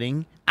not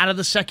getting out of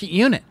the second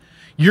unit.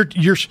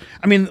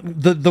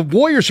 The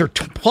Warriors are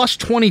plus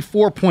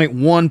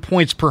 24.1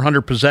 points per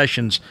 100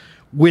 possessions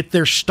with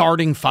their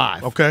starting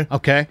 5.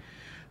 Okay.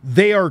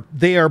 they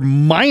are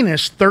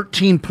minus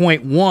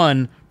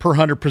 13.1 per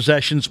 100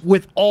 possessions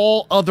with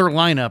all other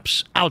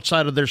lineups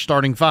outside of their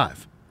starting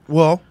five.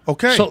 Well,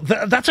 okay. So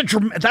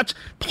that's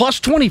plus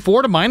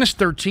 24 to minus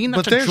 13.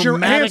 That's but there's a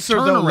dramatic your answer,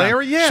 turnaround. though,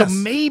 Larry. Yes. So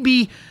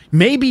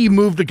maybe you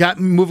move a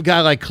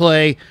guy like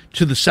Clay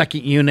to the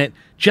second unit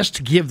just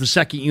to give the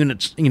second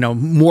unit,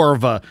 more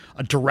of a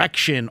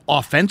direction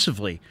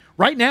offensively.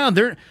 Right now,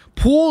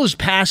 Poole is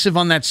passive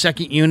on that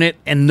second unit,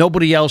 and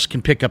nobody else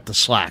can pick up the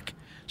slack.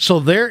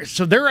 So they're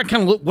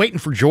kind of waiting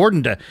for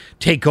Jordan to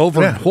take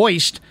over and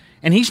hoist.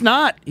 And he's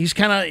not. He's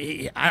kind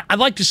of. I'd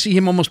like to see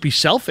him almost be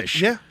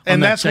selfish. Yeah,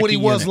 and that's what he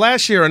was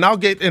last year. And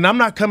I'm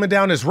not coming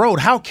down this road.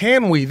 How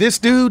can we? This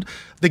dude,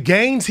 the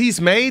gains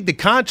he's made, the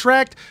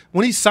contract.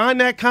 When he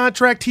signed that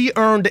contract, he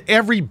earned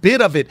every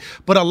bit of it.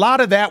 But a lot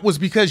of that was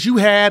because you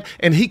had,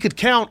 and he could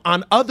count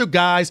on other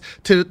guys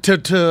to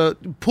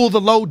pull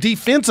the load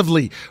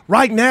defensively.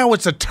 Right now,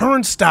 it's a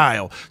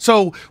turnstile.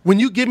 So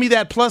when you give me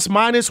that plus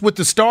minus with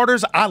the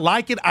starters, I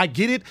like it. I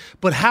get it.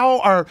 But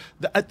how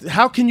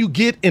can you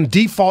get in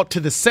default to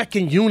the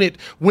second unit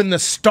when the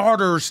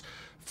starters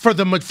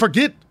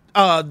forget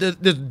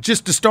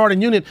just the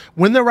starting unit,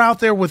 when they're out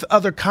there with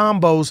other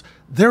combos,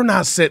 they're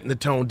not setting the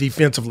tone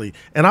defensively.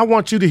 And I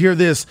want you to hear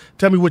this.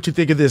 Tell me what you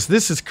think of this.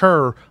 This is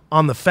Kerr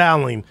on the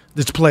fouling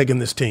that's plaguing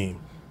this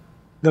team.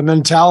 The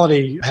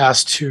mentality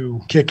has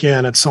to kick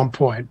in at some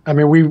point. I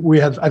mean,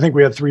 I think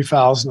we had 3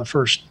 fouls in the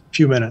first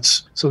few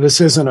minutes. So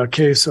this isn't a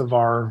case of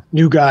our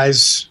new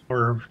guys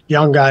or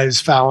young guys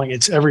fouling.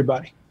 It's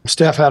everybody.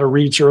 Steph had a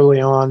reach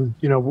early on.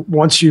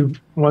 Once you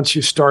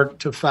start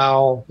to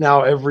foul,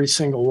 now every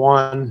single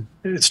one,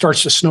 it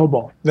starts to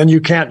snowball. Then you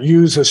can't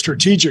use a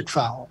strategic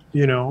foul,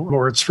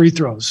 or it's free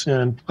throws.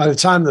 And by the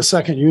time the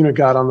second unit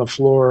got on the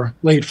floor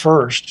late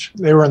first,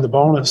 they were in the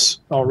bonus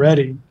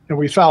already. And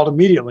we fouled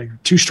immediately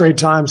 2 straight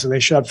times, and they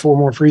shot 4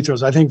 more free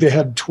throws. I think they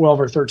had 12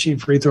 or 13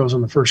 free throws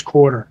in the first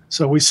quarter.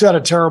 So we set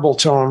a terrible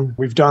tone.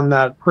 We've done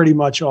that pretty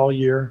much all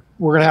year.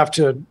 We're going to have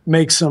to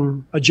make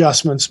some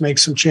adjustments, make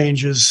some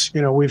changes.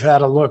 We've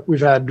had a look. We've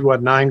had,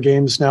 9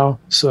 games now.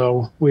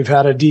 So we've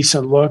had a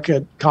decent look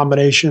at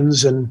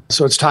combinations. And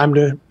so it's time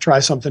to try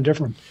something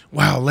different.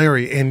 Wow,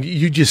 Larry, and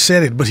you just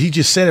said it, but he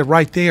just said it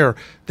right there.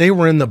 They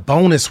were in the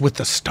bonus with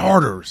the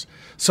starters.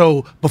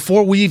 So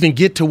before we even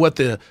get to what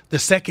the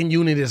second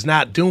unit is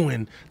not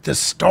doing, the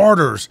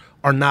starters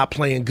are not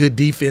playing good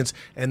defense.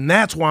 And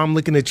that's why I'm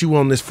looking at you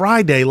on this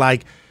Friday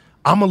like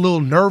I'm a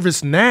little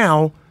nervous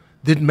now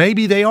that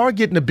maybe they are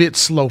getting a bit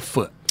slow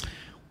foot.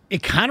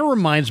 It kind of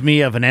reminds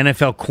me of an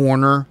NFL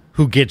corner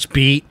who gets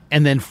beat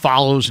and then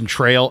follows and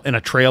in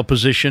a trail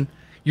position.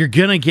 You're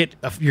gonna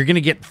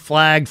get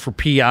flagged for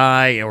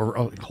PI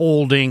or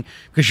holding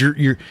because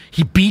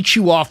he beat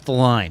you off the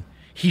line.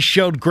 He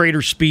showed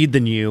greater speed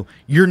than you.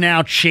 You're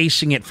now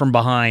chasing it from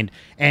behind,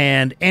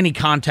 and any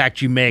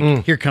contact you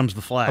make, here comes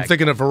the flag. I'm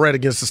thinking of Verrett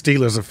against the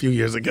Steelers a few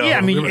years ago. Yeah,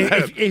 I mean,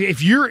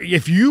 if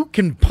you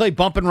can play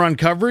bump and run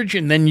coverage,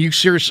 and then you're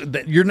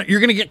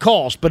going to get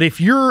calls. But if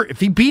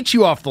he beats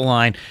you off the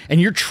line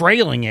and you're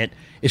trailing it,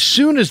 as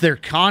soon as there's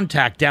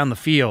contact down the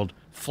field,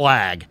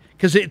 flag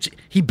because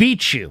he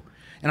beats you.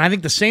 And I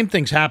think the same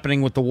thing's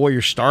happening with the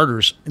Warriors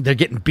starters. They're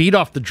getting beat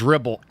off the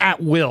dribble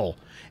at will.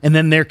 And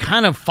then they're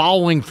kind of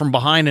following from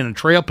behind in a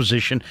trail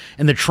position,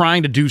 and they're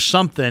trying to do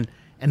something,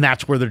 and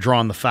that's where they're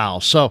drawing the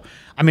foul. So,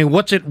 I mean,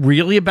 what's it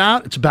really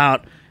about? It's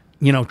about,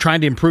 trying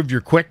to improve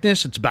your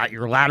quickness. It's about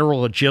your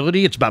lateral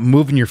agility. It's about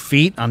moving your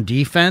feet on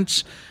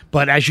defense.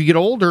 But as you get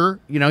older,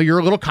 you're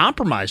a little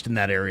compromised in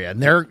that area,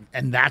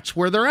 and that's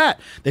where they're at.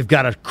 They've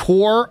got a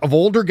core of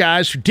older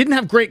guys who didn't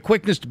have great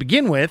quickness to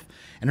begin with,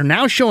 and are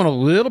now showing a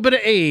little bit of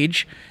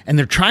age, and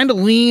they're trying to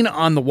lean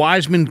on the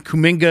Wiseman,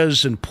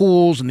 Kumingas, and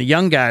Pools and the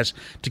young guys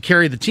to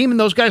carry the team, and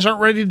those guys aren't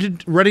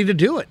ready to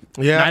do it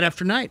night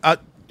after night. I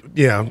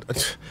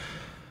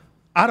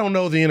don't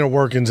know the inner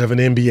workings of an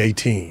NBA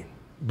team,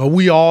 but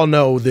we all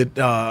know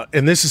that,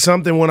 and this is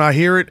something when I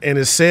hear it and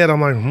it's said,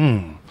 I'm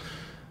like,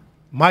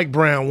 Mike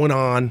Brown went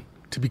on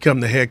to become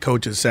the head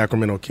coach of the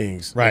Sacramento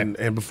Kings. Right.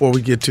 And before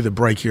we get to the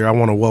break here, I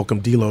want to welcome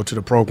D'Lo to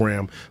the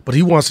program. But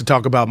he wants to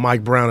talk about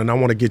Mike Brown, and I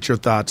want to get your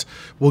thoughts.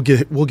 We'll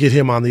get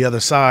him on the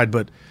other side.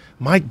 But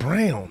Mike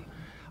Brown,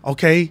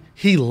 okay,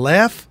 he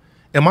left.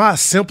 Am I a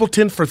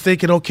simpleton for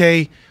thinking,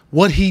 okay,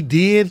 what he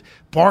did,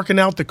 barking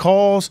out the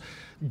calls,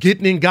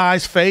 getting in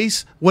guys'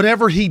 face,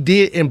 whatever he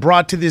did and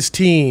brought to this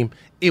team,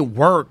 it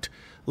worked.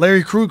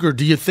 Larry Krueger,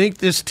 do you think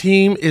this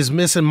team is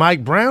missing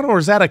Mike Brown, or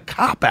is that a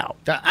cop-out?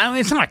 I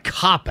mean, it's not a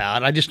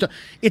cop-out.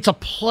 It's a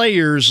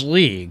players'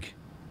 league.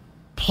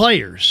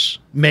 Players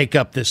make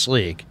up this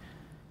league.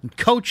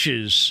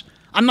 Coaches,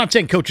 I'm not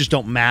saying coaches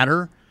don't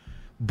matter,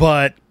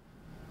 but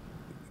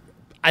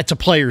it's a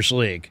players'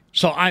 league.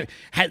 So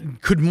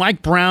could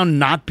Mike Brown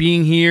not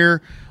being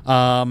here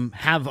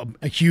have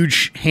a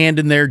huge hand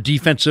in their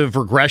defensive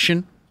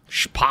regression?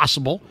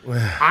 Possible.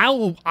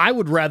 I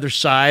would rather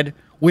side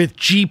with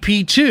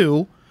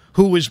GP2,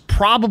 who is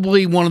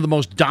probably one of the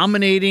most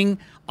dominating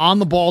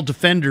on-the-ball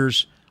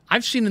defenders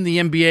I've seen in the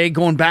NBA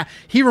going back.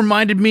 He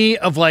reminded me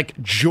of like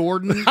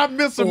Jordan. I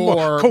miss him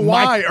or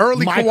Kawhi,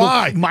 early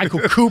Kawhi. Michael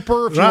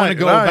Cooper, if you want to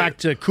go back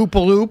to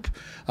Koopaloop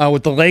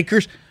with the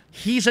Lakers.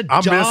 He's a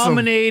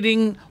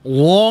dominating,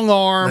 long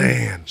arm.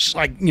 Man.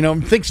 Like,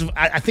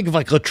 I think of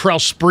like Latrell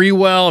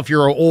Sprewell, if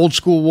you're an old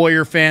school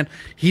Warrior fan.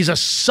 He's a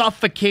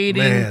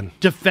suffocating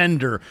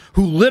defender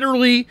who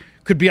literally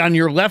could be on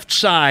your left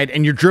side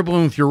and you're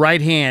dribbling with your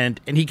right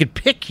hand and he could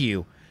pick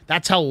you.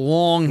 That's how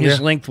long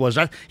his length was.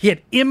 He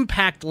had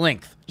impact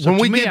length. So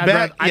when we get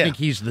back, I think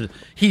he's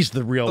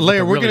the real.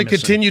 Larry, we're going to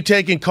continue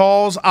taking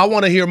calls. I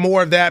want to hear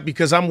more of that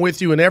because I'm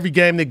with you in every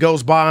game that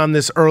goes by on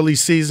this early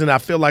season. I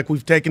feel like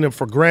we've taken them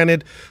for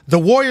granted. The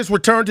Warriors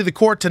return to the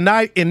court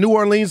tonight in New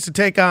Orleans to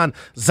take on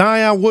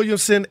Zion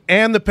Williamson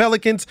and the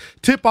Pelicans.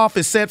 Tip-off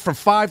is set for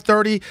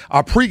 5:30.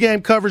 Our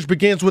pregame coverage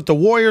begins with the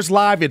Warriors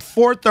Live at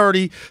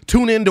 4:30.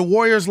 Tune in to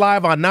Warriors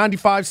Live on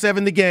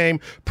 95.7 The Game,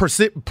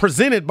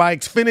 presented by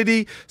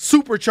Xfinity.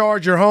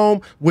 Supercharge your home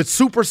with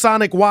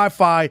supersonic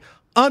Wi-Fi.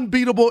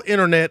 Unbeatable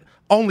internet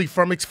only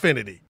from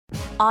Xfinity.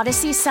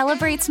 Odyssey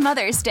celebrates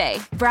Mother's Day,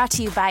 brought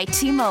to you by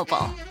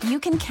T-Mobile. You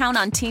can count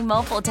on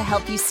T-Mobile to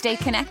help you stay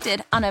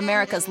connected on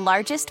America's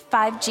largest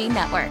 5G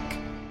network.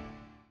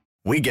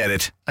 We get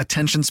it.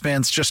 Attention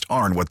spans just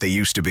aren't what they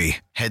used to be.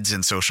 Heads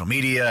in social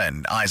media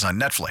and eyes on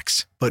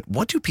Netflix. But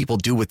what do people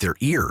do with their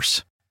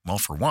ears? Well,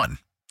 for one,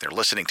 they're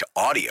listening to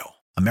audio.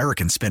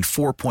 Americans spend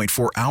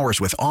 4.4 hours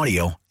with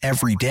audio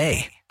every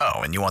day. Oh,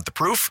 and you want the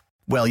proof?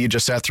 Well, you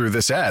just sat through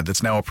this ad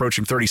that's now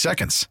approaching 30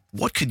 seconds.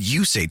 What could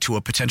you say to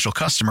a potential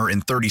customer in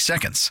 30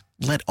 seconds?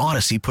 Let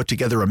Odyssey put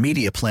together a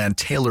media plan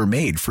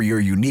tailor-made for your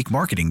unique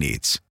marketing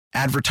needs.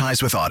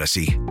 Advertise with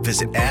Odyssey.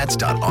 Visit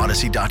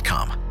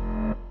ads.odyssey.com.